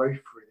that growth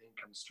through the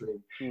income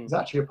stream is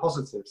actually a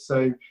positive.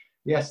 So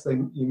yes,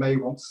 you may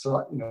want a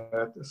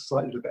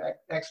slightly little bit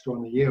extra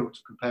on the yield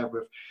compared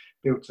with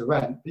build to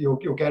rent, but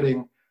you're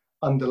getting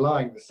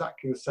underlying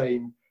exactly the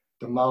same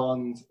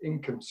demand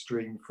income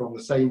stream from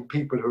the same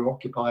people who are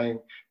occupying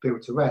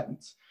build to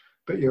rent,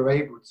 but you're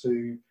able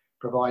to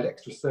provide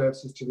extra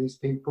services to these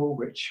people,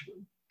 which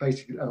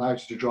basically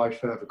allows you to drive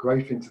further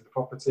growth into the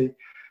property.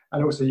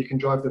 And also you can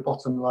drive the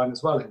bottom line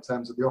as well in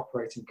terms of the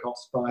operating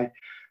costs by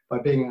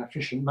being an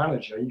efficient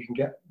manager, you can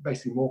get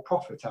basically more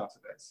profit out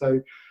of it.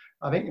 So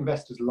I think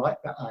investors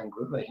like that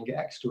angle, that they can get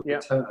extra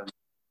return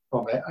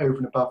from it over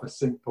and above a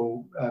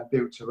simple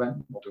build to rent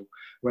model,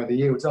 where the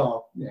yields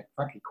are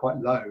frankly quite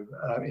low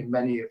in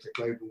many of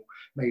the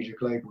major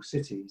global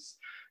cities.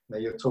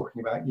 You're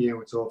talking about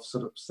yields of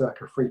sort of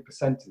circa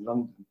 3% in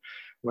London,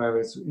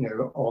 whereas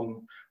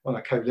on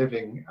a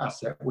co-living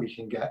asset we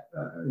can get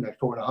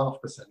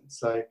 4.5%.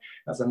 So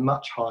that's a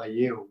much higher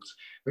yield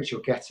which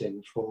you're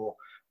getting for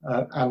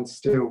and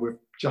still with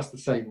just the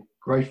same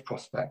growth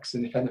prospects,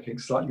 and if anything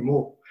slightly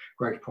more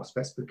growth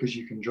prospects, because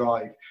you can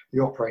drive the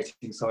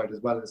operating side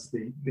as well as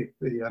the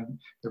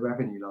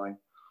revenue line.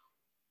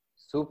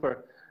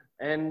 Super.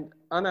 And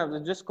Anna,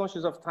 I'm just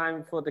conscious of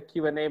time for the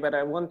Q&A, but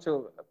I want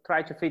to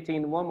try to fit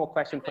in one more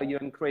question for you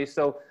and Chris.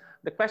 So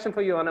the question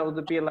for you, Anna,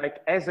 would be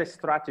like, as a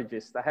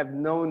strategist, I have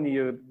known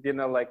you,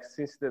 like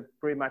since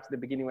pretty much the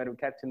beginning when we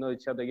got to know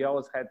each other. You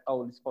always had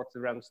all these thoughts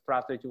around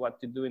strategy, what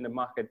to do in the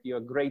market. You're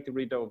a great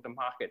reader of the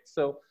market.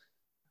 So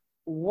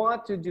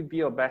what would you be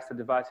your best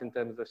advice in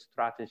terms of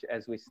strategy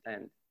as we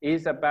stand?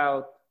 Is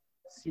about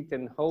sit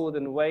and hold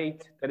and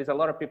wait. There is a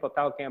lot of people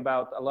talking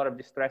about a lot of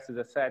distressed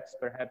assets,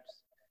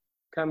 perhaps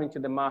coming to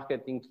the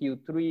market in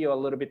Q3 or a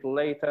little bit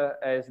later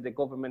as the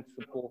government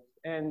support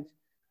ends.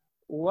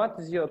 What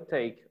is your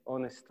take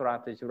on a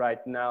strategy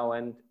right now?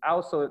 And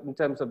also in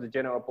terms of the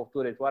general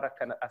opportunity, what are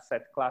kind of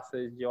asset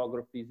classes,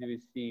 geographies you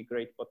see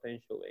great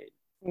potential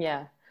in?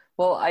 Yeah,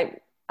 well, I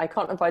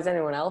can't advise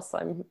anyone else.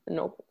 I'm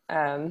not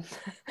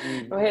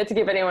not here to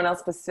give anyone else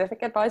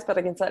specific advice, but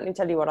I can certainly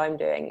tell you what I'm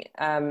doing.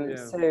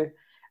 So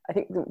I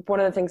think one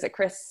of the things that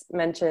Chris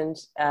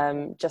mentioned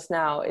just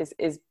now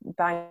is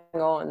bang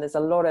on. There's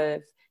a lot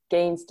of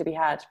gains to be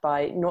had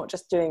by not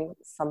just doing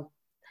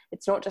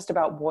it's not just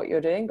about what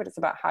you're doing, but it's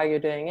about how you're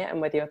doing it and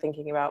whether you're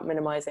thinking about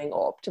minimizing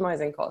or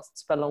optimizing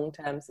costs for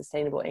long-term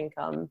sustainable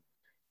income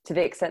to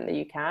the extent that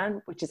you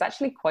can, which is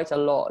actually quite a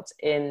lot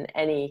in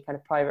any kind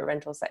of private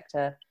rental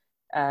sector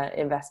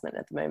investment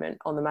at the moment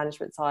on the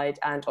management side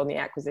and on the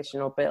acquisition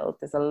or build.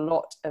 There's a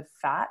lot of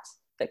fat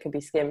that can be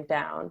skimmed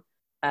down.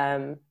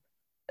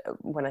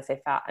 When I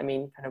say fat, I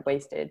mean kind of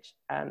wastage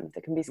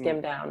that can be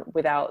skimmed down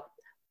without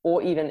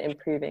or even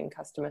improving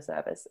customer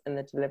service and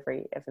the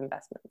delivery of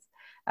investments.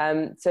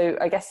 So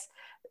I guess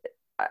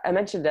I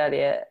mentioned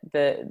earlier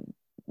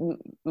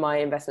my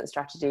investment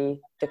strategy,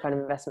 the kind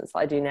of investments that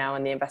I do now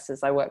and the investors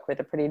I work with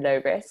are pretty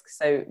low risk.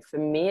 So for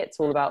me, it's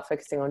all about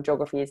focusing on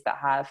geographies that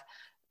have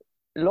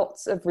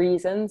lots of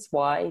reasons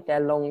why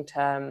their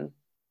long-term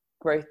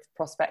growth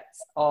prospects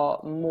are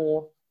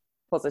more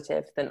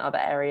positive than other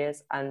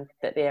areas and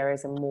that the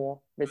areas are more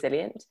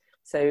resilient.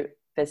 So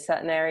there's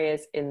certain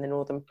areas in the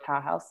Northern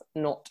Powerhouse,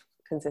 not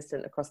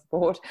consistent across the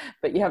board,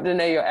 but you have to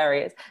know your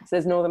areas. So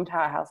there's Northern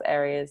Powerhouse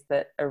areas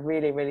that are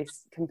really, really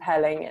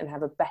compelling and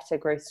have a better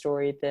growth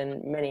story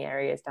than many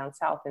areas down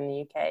south in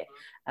the UK.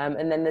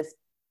 And then there's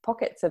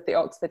pockets of the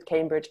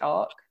Oxford-Cambridge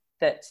arc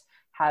that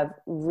have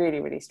really,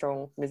 really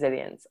strong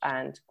resilience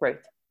and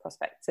growth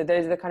prospects. So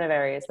those are the kind of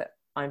areas that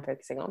I'm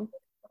focusing on.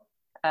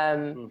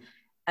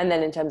 And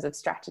then in terms of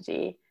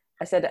strategy,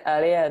 I said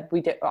earlier,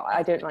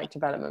 I don't like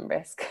development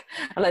risk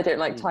and I don't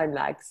like time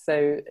lags.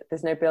 So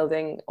there's no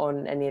building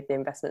on any of the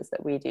investments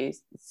that we do.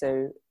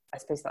 So I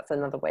suppose that's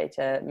another way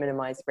to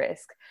minimize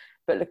risk.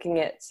 But looking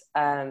at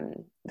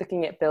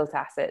built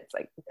assets,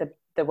 like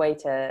the way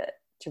to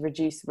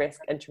reduce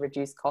risk and to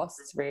reduce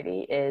costs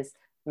really is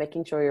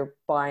making sure you're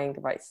buying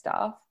the right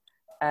stuff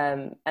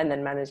and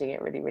then managing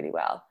it really, really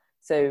well.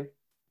 So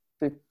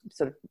we've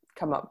sort of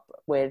come up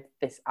with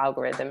this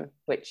algorithm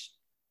which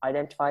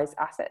identifies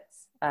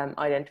assets,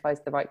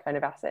 identifies the right kind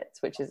of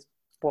assets, which is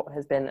what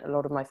has been a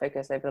lot of my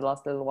focus over the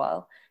last little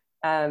while.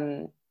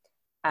 And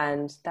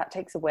that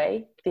takes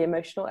away the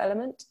emotional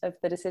element of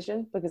the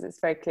decision because it's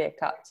very clear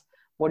cut.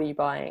 What are you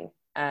buying?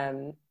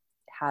 Is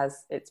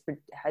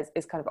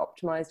kind of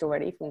optimized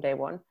already from day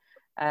one.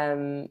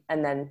 And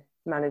then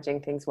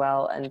managing things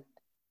well. And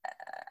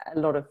a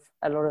lot of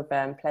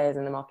players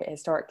in the market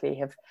historically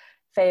have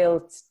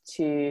failed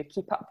to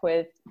keep up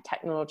with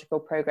technological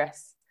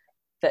progress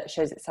that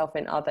shows itself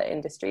in other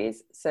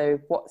industries. So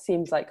what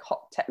seems like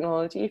hot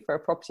technology for a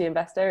property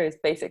investor is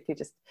basically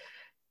just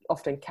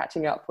often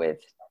catching up with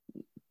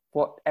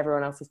what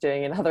everyone else is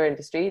doing in other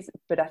industries.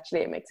 But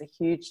actually it makes a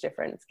huge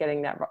difference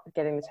getting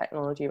the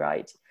technology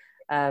right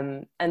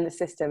and the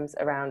systems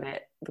around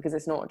it, because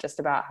it's not just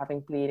about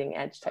having bleeding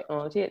edge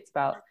technology. It's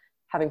about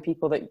having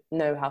people that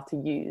know how to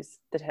use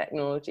the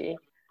technology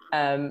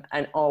and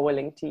are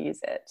willing to use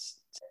it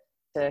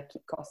to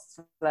keep costs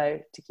low,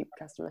 to keep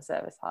customer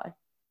service high.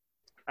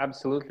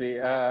 Absolutely.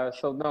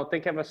 So no,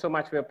 thank you so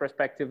much for your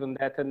perspective on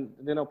that. And,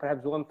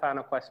 perhaps one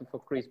final question for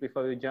Chris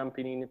before we jump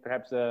in.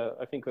 Perhaps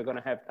I think we're going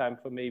to have time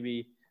for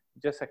maybe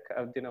just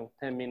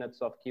 10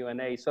 minutes of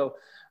Q&A. So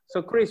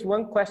Chris,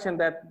 one question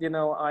that,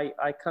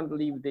 I can't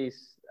leave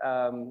this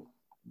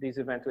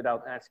event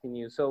without asking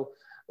you. So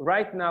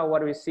right now,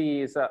 what we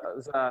see is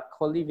a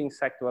co-living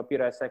sector, a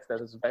PRS sector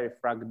that is very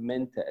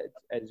fragmented,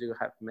 as you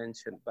have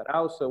mentioned, but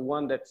also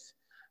one that's,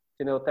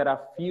 there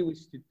are few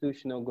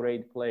institutional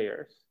grade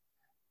players.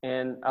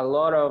 And a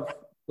lot of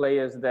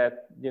players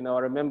that, I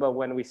remember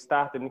when we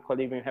started in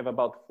co-living, we have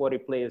about 40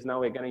 players. Now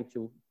we're getting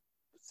to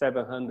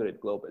 700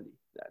 globally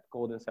that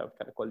Golden Self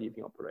kind of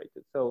co-living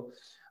operated. So,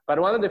 but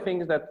one of the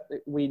things that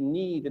we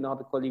need in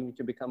order for co-living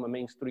to become a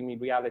mainstream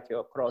reality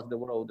across the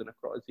world and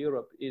across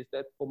Europe is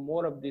that for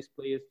more of these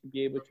players to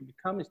be able to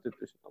become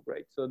institutional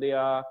grade. So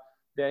they're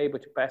able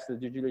to pass the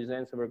due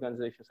diligence of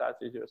organizations such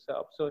as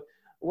yourself. So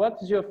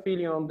what's your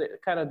feeling on the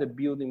kind of the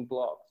building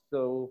blocks?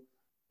 So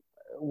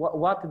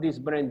what these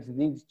brands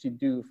need to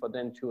do for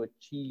them to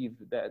achieve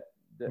that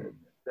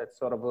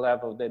sort of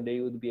level that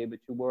they would be able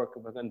to work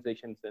with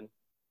organizations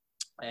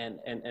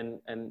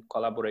and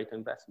collaborate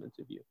investments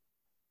with you?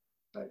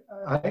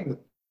 I think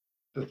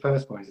the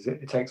first point is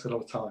it takes a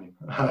lot of time.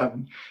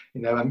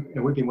 You know,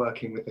 and we've been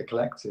working with the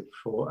collective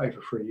for over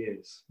 3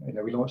 years. You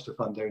know, we launched the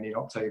fund only in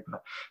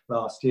October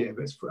last year,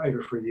 but it's for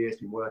over 3 years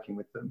been working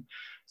with them.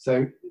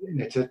 So, you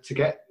know, to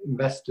get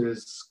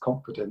investors'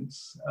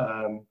 confidence,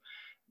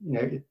 you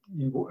know,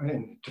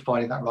 in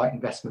defining that right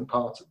investment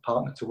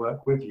partner to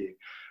work with you,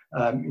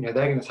 you know,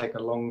 they're going to take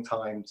a long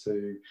time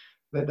to.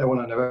 They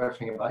want to know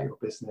everything about your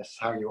business,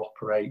 how you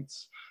operate.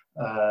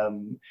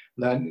 Learn,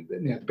 you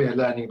know, a bit of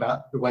learning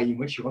about the way in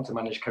which you want to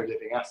manage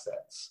co-living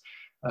assets.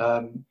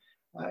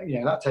 You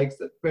know, that takes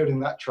building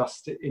that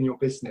trust in your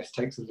business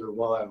takes a little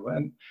while,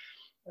 and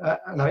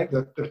I think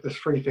the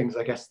three things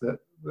I guess that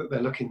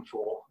they're looking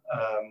for.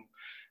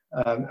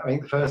 I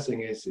think the first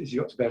thing is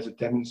you've got to be able to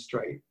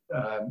demonstrate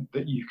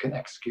that you can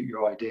execute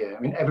your idea. I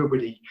mean,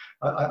 everybody,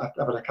 I've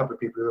had a couple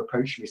of people who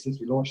approached me since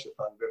we launched the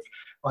fund with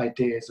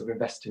ideas of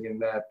investing in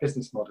their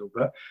business model,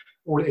 but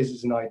all it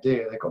is an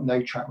idea. They've got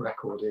no track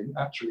record in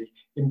actually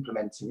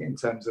implementing it in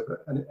terms of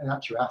an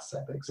actual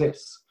asset that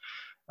exists.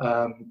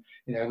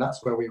 You know, and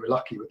that's where we were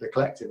lucky with the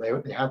collective. They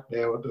were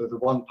the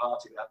one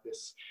party that had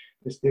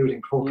this building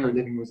before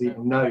co-living was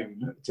even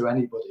known to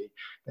anybody.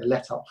 They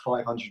let up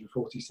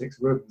 546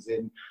 rooms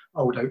in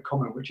Old Oak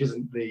Common, which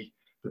isn't the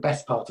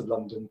best part of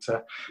London,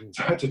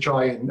 to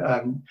try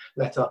and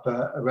let up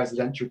a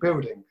residential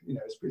building. You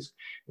know,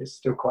 it's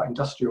still quite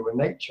industrial in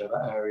nature,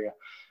 that area.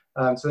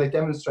 So they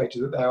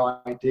demonstrated that their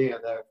idea,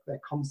 their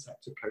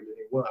concept of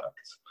co-living worked.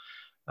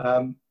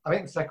 I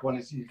think the second one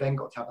is you've then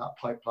got to have that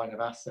pipeline of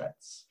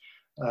assets.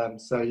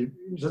 So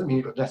it doesn't mean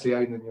you've got to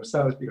necessarily own them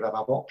yourselves, but you've got to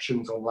have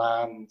options on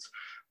land,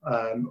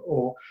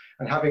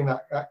 and having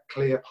that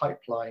clear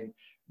pipeline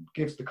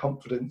gives the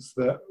confidence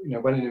that, you know,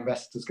 when an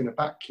investor's going to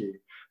back you,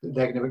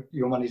 that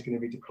your money's going to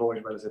be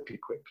deployed relatively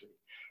quickly.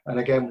 And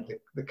again, with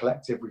the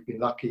collective, we've been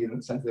lucky in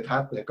the sense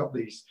they've got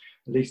these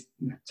at least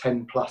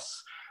 10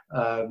 plus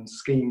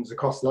schemes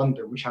across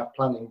London which have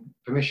planning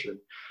permission,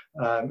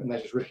 and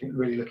they're just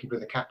really looking for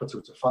the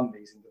capital to fund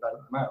these and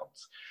develop them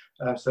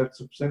out. So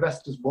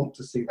investors want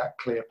to see that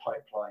clear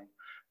pipeline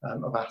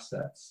of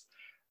assets.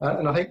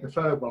 And I think the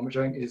third one, which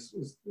I think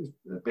is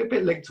a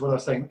bit linked to what I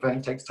was saying,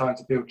 it takes time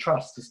to build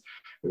trust, is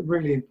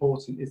really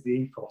important is the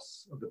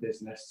ethos of the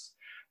business.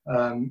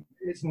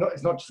 It's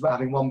not just about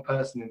having one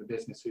person in the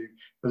business who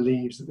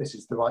believes that this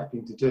is the right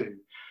thing to do.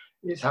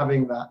 It's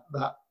having that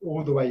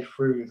all the way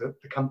through the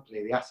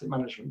company, the asset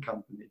management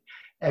company,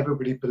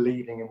 everybody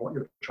believing in what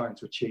you're trying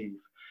to achieve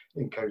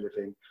in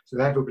co-living. So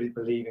everybody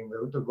believing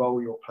the role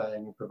you're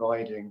playing in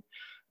providing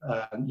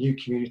new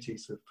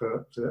communities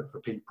for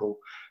people,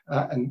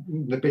 and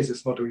the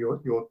business model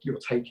you're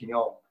taking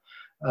on.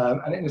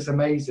 And it's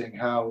amazing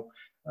how,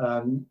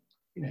 you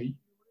know,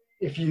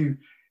 if you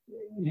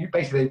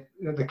basically,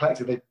 the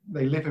collective,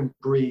 they live and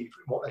breathe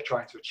what they're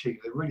trying to achieve.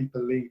 They really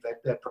believe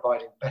that they're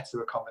providing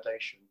better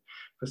accommodation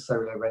for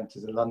solo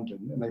renters in London,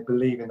 and they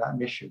believe in that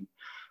mission.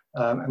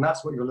 And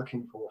that's what you're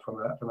looking for from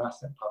an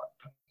asset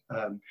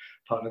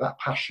partner, that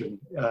passion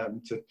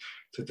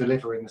to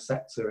deliver in the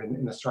sector,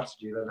 in the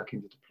strategy they're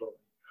looking to deploy.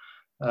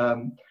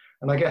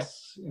 And I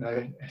guess, you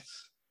know,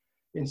 it's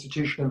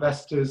institutional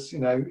investors, you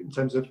know, in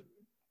terms of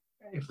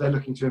if they're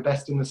looking to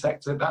invest in the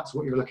sector, that's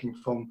what you're looking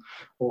for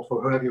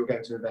whoever you're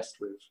going to invest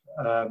with.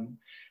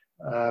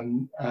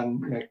 And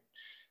you know,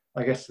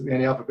 I guess the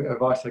only other bit of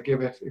advice I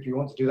give, if you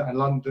want to do that in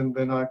London,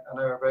 then I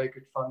know a very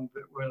good fund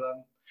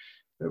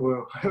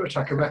which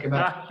I can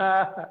recommend.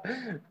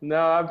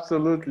 No,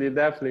 absolutely,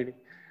 definitely.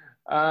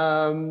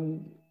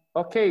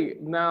 Okay,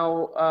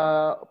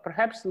 now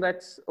perhaps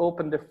let's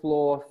open the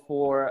floor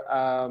for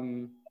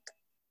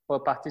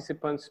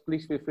participants.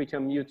 Please feel free to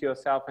unmute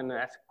yourself and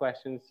ask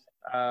questions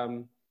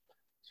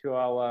to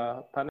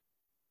our panel.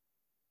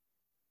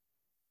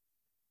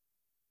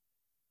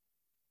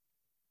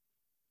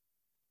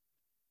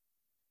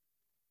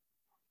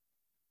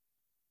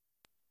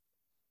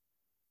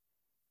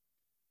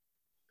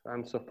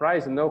 I'm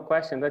surprised, no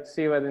question. Let's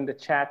see what in the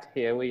chat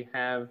here we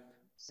have.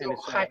 So,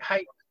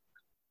 hi.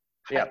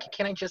 Yeah.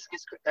 Can I just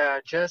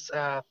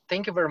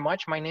thank you very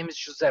much. My name is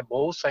José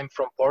Bolso. I'm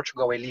from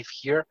Portugal. I live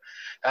here.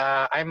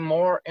 I'm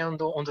more on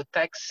the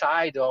tech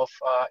side of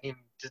in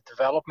the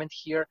development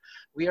here.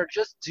 We are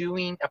just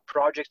doing a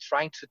project,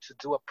 trying to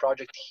do a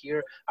project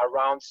here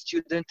around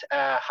student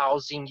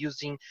housing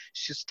using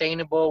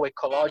sustainable,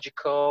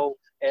 ecological,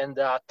 and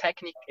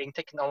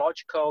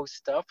technological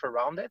stuff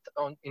around it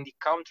in the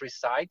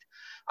countryside.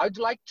 I'd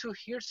like to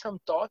hear some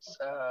thoughts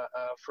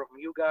from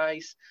you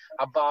guys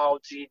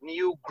about the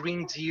new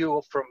Green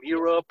Deal from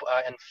Europe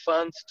and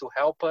funds to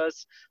help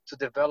us to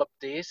develop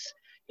this.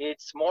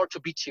 It's more to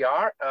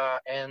BTR,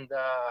 and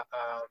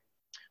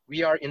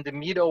we are in the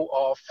middle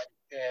of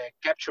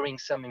capturing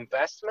some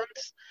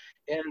investments,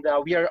 and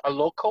we are a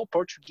local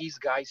Portuguese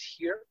guys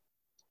here.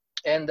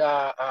 And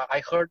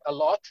I heard a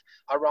lot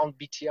around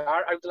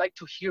BTR. I would like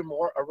to hear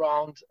more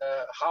around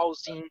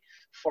housing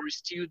for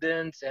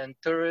students and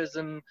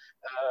tourism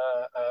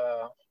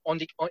in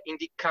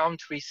the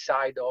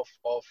countryside of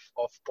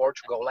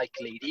Portugal, like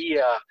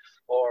Leiria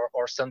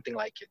or something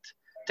like it.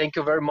 thank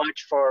you very much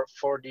for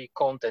the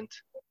content.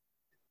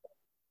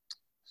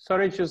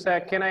 Sorry,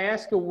 Jose, can I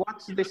ask you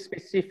what's the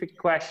specific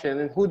question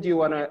and who do you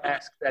want to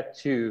ask that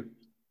to?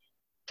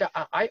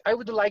 I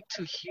would like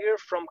to hear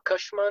from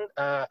Cushman.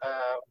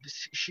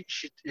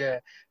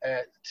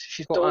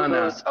 She told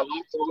Anna. us a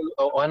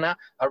lot, Anna,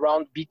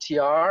 around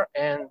BTR,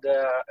 and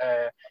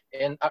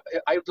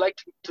I would like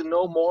to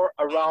know more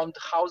around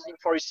housing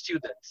for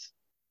students.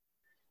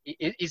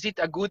 Is it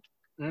a good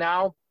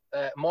now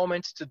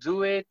moment to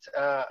do it?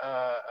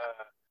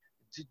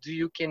 Do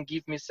you can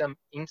give me some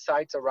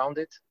insights around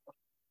it?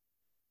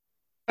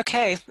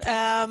 Okay,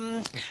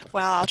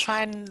 well, I'll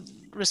try and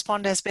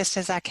respond as best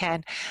as I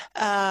can.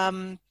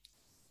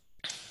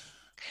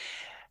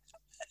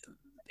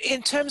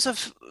 In terms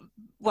of,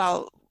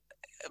 well,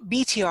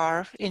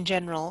 BTR in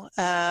general,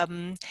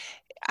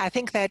 I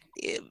think that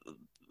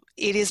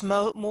it is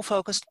more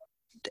focused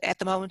at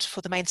the moment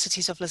for the main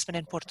cities of Lisbon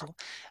and Porto,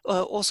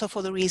 also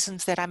for the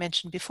reasons that I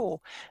mentioned before,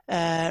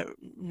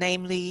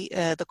 namely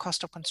the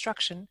cost of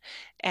construction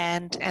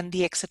and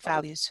the exit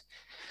values.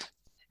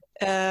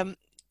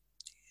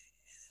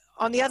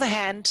 On the other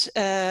hand,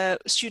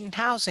 student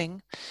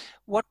housing,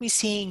 what we're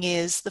seeing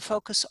is the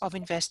focus of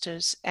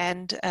investors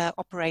and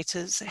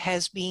operators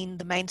has been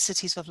the main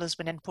cities of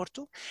Lisbon and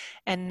Porto.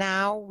 And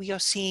now we are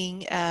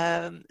seeing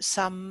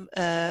some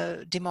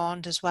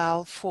demand as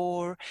well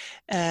for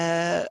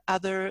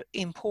other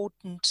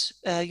important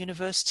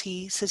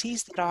university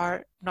cities that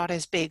are not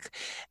as big,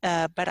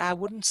 but I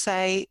wouldn't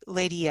say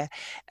Leiria.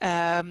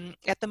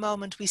 At the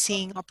moment, we're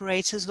seeing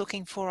operators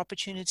looking for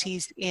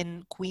opportunities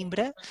in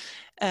Coimbra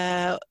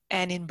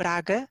and in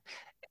Braga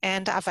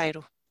and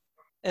Aveiro.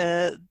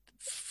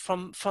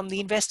 From the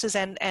investors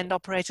and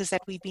operators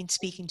that we've been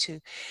speaking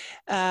to.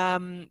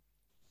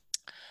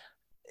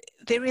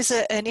 There is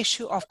an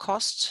issue of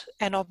cost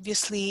and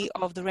obviously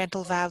of the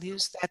rental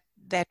values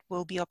that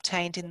will be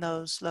obtained in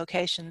those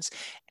locations.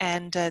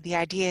 And the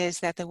idea is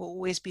that they will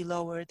always be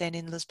lower than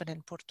in Lisbon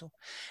and Porto.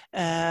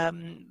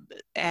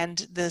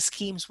 And the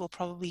schemes will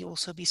probably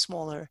also be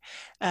smaller.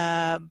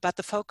 But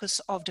the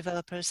focus of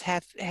developers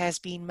has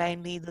been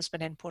mainly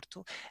Lisbon and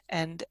Porto.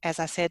 And as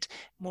I said,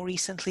 more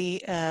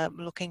recently,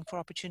 looking for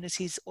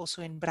opportunities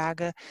also in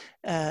Braga,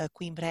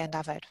 Coimbra and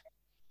Aveiro.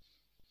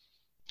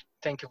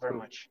 Thank you very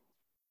much.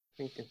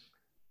 Thank you.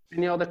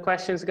 Any other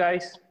questions,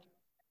 guys?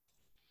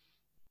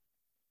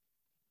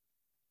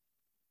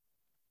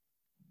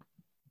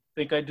 I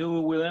think I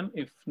do, William.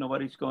 If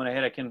nobody's going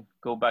ahead, I can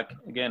go back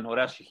again.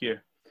 Horacio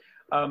here.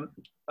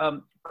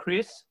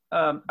 Chris,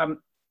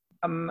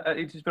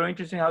 it is very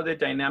interesting how the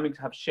dynamics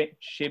have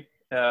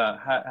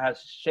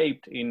has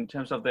shaped in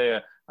terms of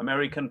the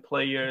American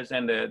players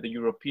and the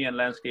European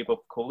landscape of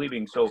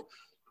co-living. So,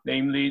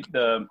 namely,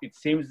 it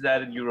seems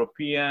that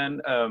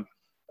European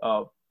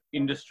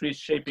industry is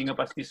shaping up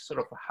as this sort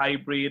of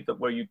hybrid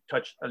where you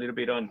touched a little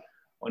bit on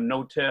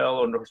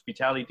hotel, on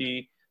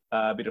hospitality,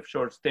 a bit of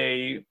short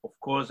stay. Of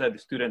course, the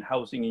student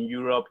housing in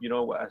Europe, you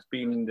know, has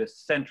been in the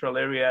central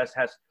areas,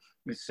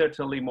 is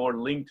certainly more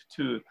linked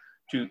to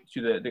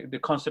the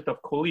concept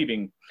of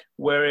co-living,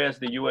 whereas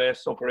the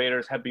US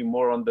operators have been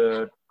more on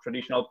the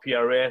traditional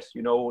PRS,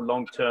 you know,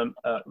 long-term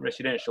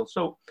residential.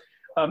 So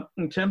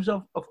in terms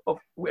of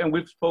and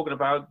we've spoken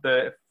about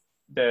the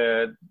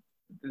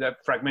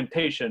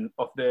fragmentation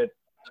of the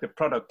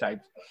product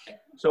types.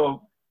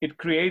 So it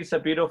creates a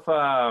bit of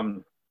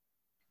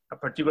a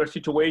particular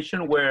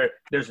situation where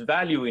there's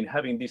value in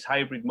having these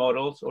hybrid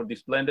models or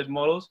these blended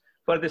models,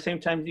 but at the same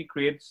time, it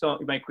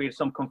might create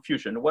some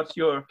confusion. What's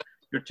your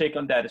take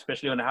on that,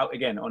 especially on how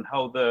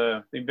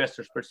the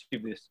investors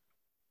perceive this?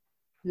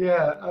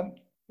 Yeah,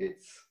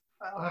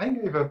 I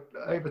think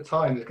over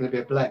time there's going to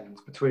be a blend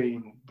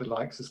between the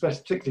likes,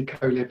 especially particularly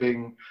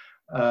co-living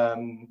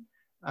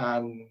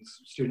and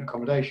student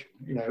accommodation.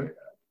 You know,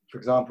 for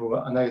example,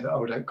 I know that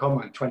Old Oak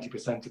Common,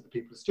 20% of the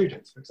people are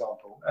students, for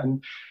example,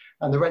 and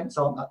the rents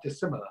aren't that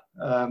dissimilar.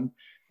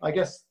 I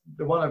guess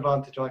the one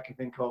advantage I can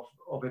think of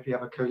if you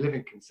have a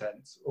co-living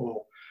consent,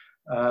 or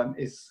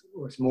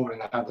it's more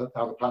in how the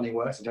planning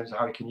works in terms of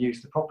how you can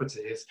use the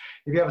property, is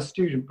if you have a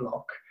student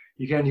block,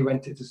 you can only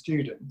rent it to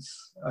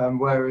students,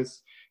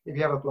 whereas if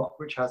you have a block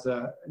which has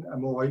a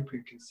more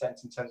open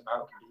consent in terms of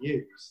how it can be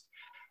used,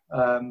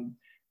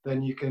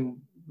 then you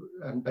can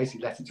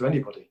basically let it to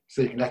anybody.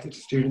 So you can let it to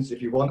students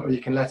if you want, or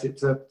you can let it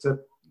to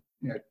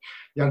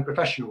young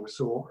professionals.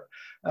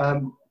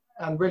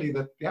 And really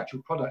the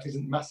actual product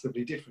isn't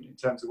massively different in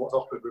terms of what's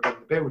offered within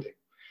the building.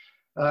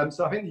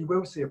 So I think you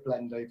will see a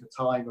blend over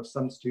time of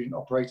some student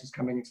operators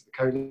coming into the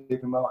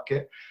co-living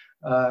market.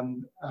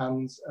 And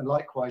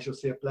likewise, you'll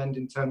see a blend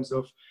in terms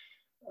of,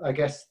 I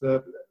guess,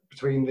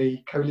 between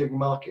the co-living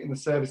market and the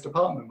service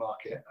department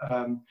market.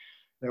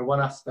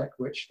 One aspect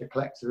which the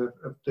collective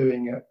of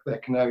doing at their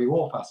Canary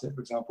Wharf asset,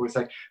 for example, is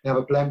they have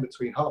a blend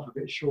between half of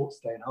it is short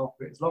stay and half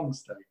of it is long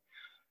stay.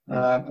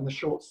 And the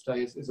short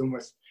stay is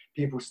almost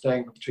people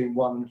staying for between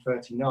 1 and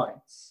 30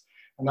 nights.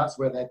 And that's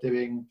where they're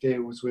doing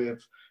deals with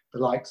the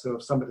likes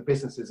of some of the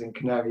businesses in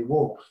Canary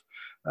Wharf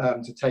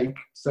to take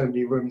so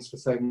many rooms for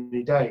so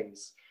many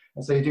days.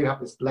 And so you do have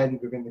this blend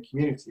within the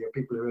community of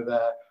people who are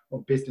there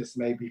on business,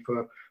 maybe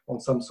on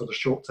some sort of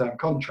short-term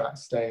contract,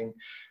 staying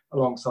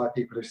alongside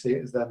people who see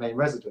it as their main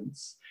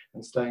residence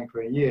and staying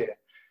for a year.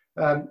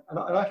 And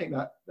I think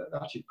that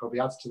actually probably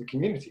adds to the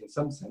community in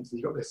some sense.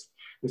 You've got this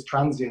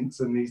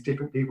transience and these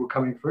different people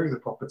coming through the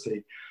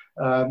property.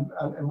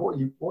 And what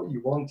you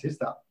want is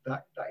that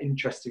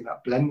interesting,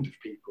 that blend of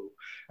people.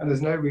 And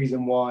there's no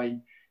reason why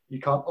you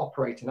can't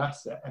operate an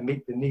asset and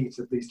meet the needs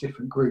of these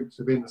different groups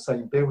within the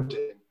same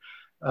building.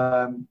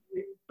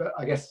 But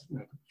I guess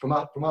from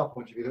our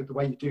point of view, the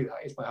way you do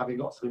that is by having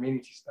lots of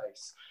amenity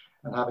space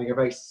and having a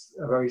very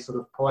sort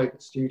of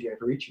private studio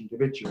for each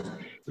individual,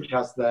 which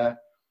has their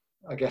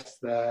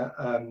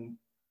own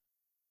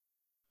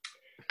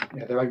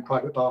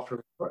private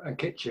bathroom and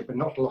kitchen, but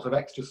not a lot of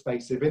extra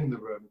space within the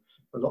room,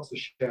 but lots of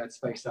shared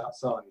space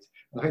outside.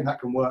 And I think that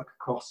can work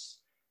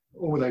across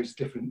all those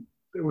different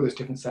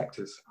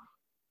sectors.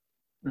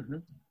 Mm-hmm.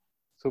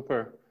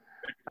 Super.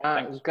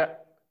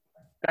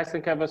 Guys,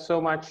 thank you ever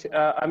so much.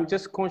 I'm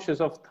just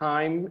conscious of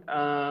time.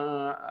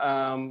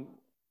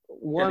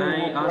 One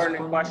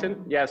more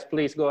question. Yes,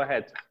 please go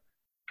ahead.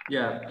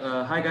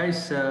 Yeah. Hi,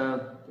 guys.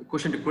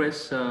 Question to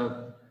Chris.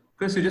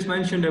 Chris, you just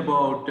mentioned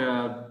about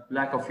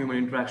lack of human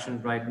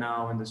interaction right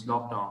now in this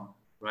lockdown,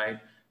 right?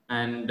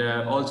 And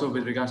also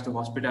with regards to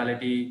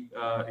hospitality,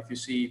 if you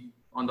see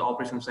on the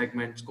operational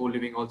segment,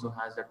 co-living also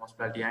has that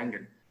hospitality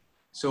angle.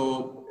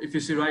 So if you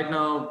see right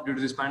now, due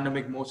to this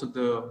pandemic, most of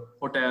the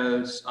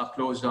hotels are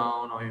closed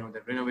down, or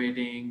they're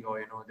renovating,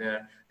 or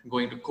they're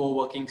going to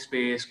co-working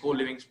space,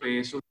 co-living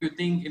space. So do you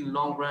think in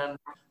long run,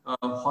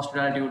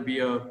 hospitality would be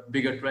a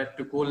bigger threat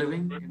to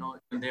co-living?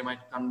 And they might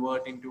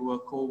convert into a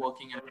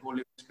co-working and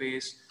co-living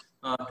space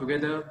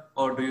together,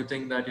 or do you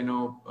think that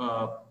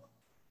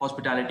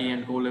hospitality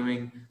and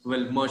co-living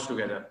will merge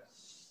together?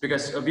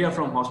 Because we are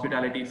from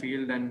hospitality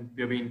field and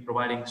we have been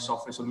providing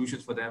software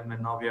solutions for them,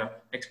 and now we are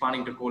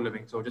expanding to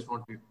co-living. So just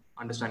want to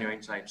understand your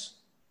insights.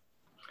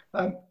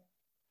 I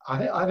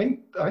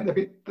think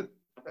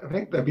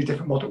there'll be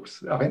different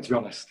models. I think, to be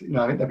honest,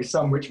 I think there'll be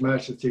some which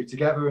merge the two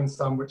together and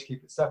some which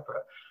keep it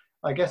separate.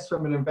 I guess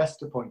from an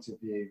investor point of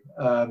view,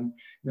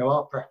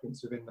 our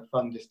preference within the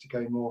fund is to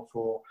go more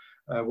for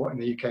what in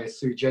the UK is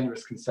sui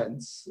generis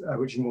consents,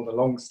 which is more the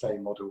long stay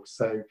model.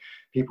 So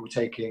people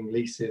taking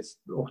leases,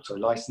 also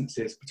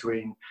licenses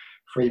between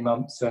 3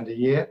 months and a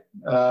year.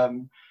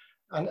 And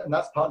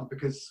that's partly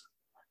because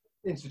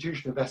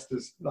institutional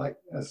investors, like,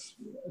 as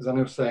I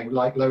was saying,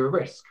 like lower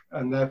risk.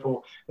 And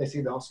therefore they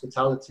see the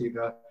hospitality,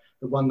 the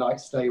one night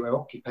stay where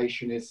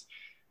occupation is,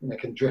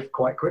 can drift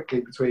quite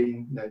quickly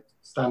between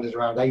standards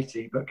around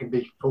 80, but can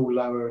be full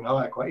lower and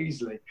higher quite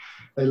easily.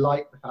 They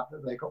like the fact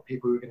that they've got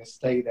people who are going to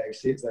stay there, who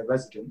see it's their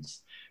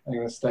residence, and are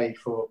going to stay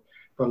for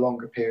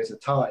longer periods of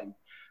time.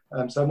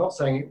 So I'm not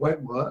saying it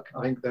won't work.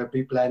 I think there'll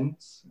be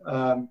blends.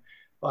 But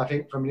I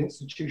think from an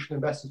institutional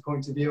investor's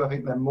point of view, I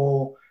think they're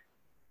more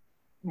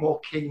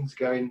keen to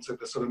go into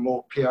the sort of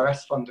more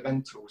PRS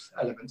fundamentals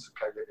elements of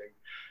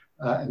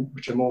co-living,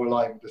 which are more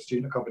aligned with the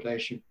student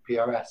accommodation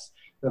PRS,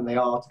 than they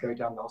are to go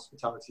down the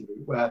hospitality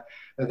route, where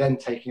they're then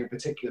taking a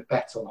particular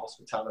bet on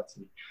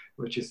hospitality,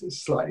 which is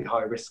slightly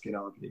higher risk in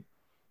our view.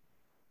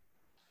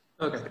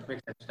 Okay,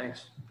 makes sense.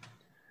 Thanks.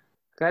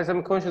 Guys,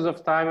 I'm conscious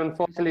of time.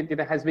 Unfortunately, it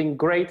has been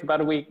great,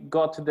 but we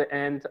got to the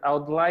end. I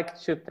would like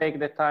to take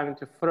the time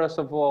to, first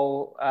of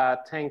all,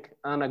 thank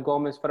Anna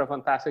Gomez for a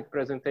fantastic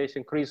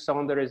presentation, Chris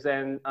Saunders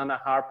and Anna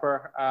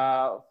Harper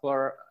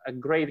for a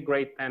great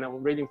panel,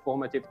 really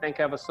informative. Thank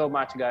you ever so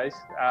much, guys.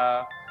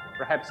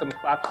 Perhaps some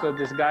claps for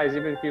these guys,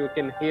 even if you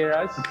can hear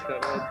us.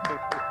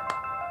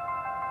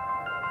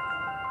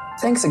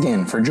 Thanks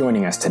again for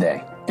joining us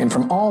today. And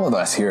from all of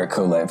us here at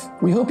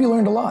CoLive, we hope you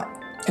learned a lot,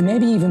 and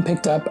maybe even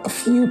picked up a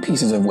few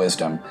pieces of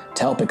wisdom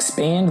to help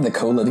expand the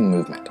co-living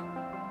movement.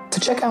 To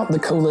check out the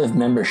CoLive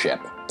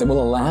membership that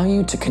will allow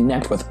you to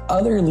connect with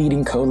other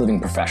leading co-living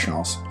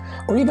professionals,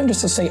 or even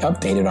just to stay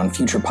updated on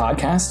future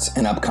podcasts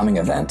and upcoming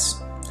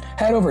events,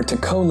 head over to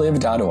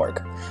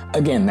colive.org.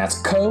 Again, that's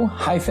co-liv.org.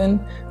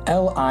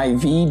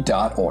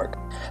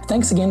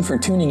 Thanks again for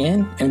tuning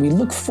in, and we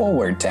look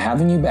forward to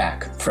having you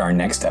back for our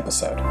next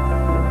episode.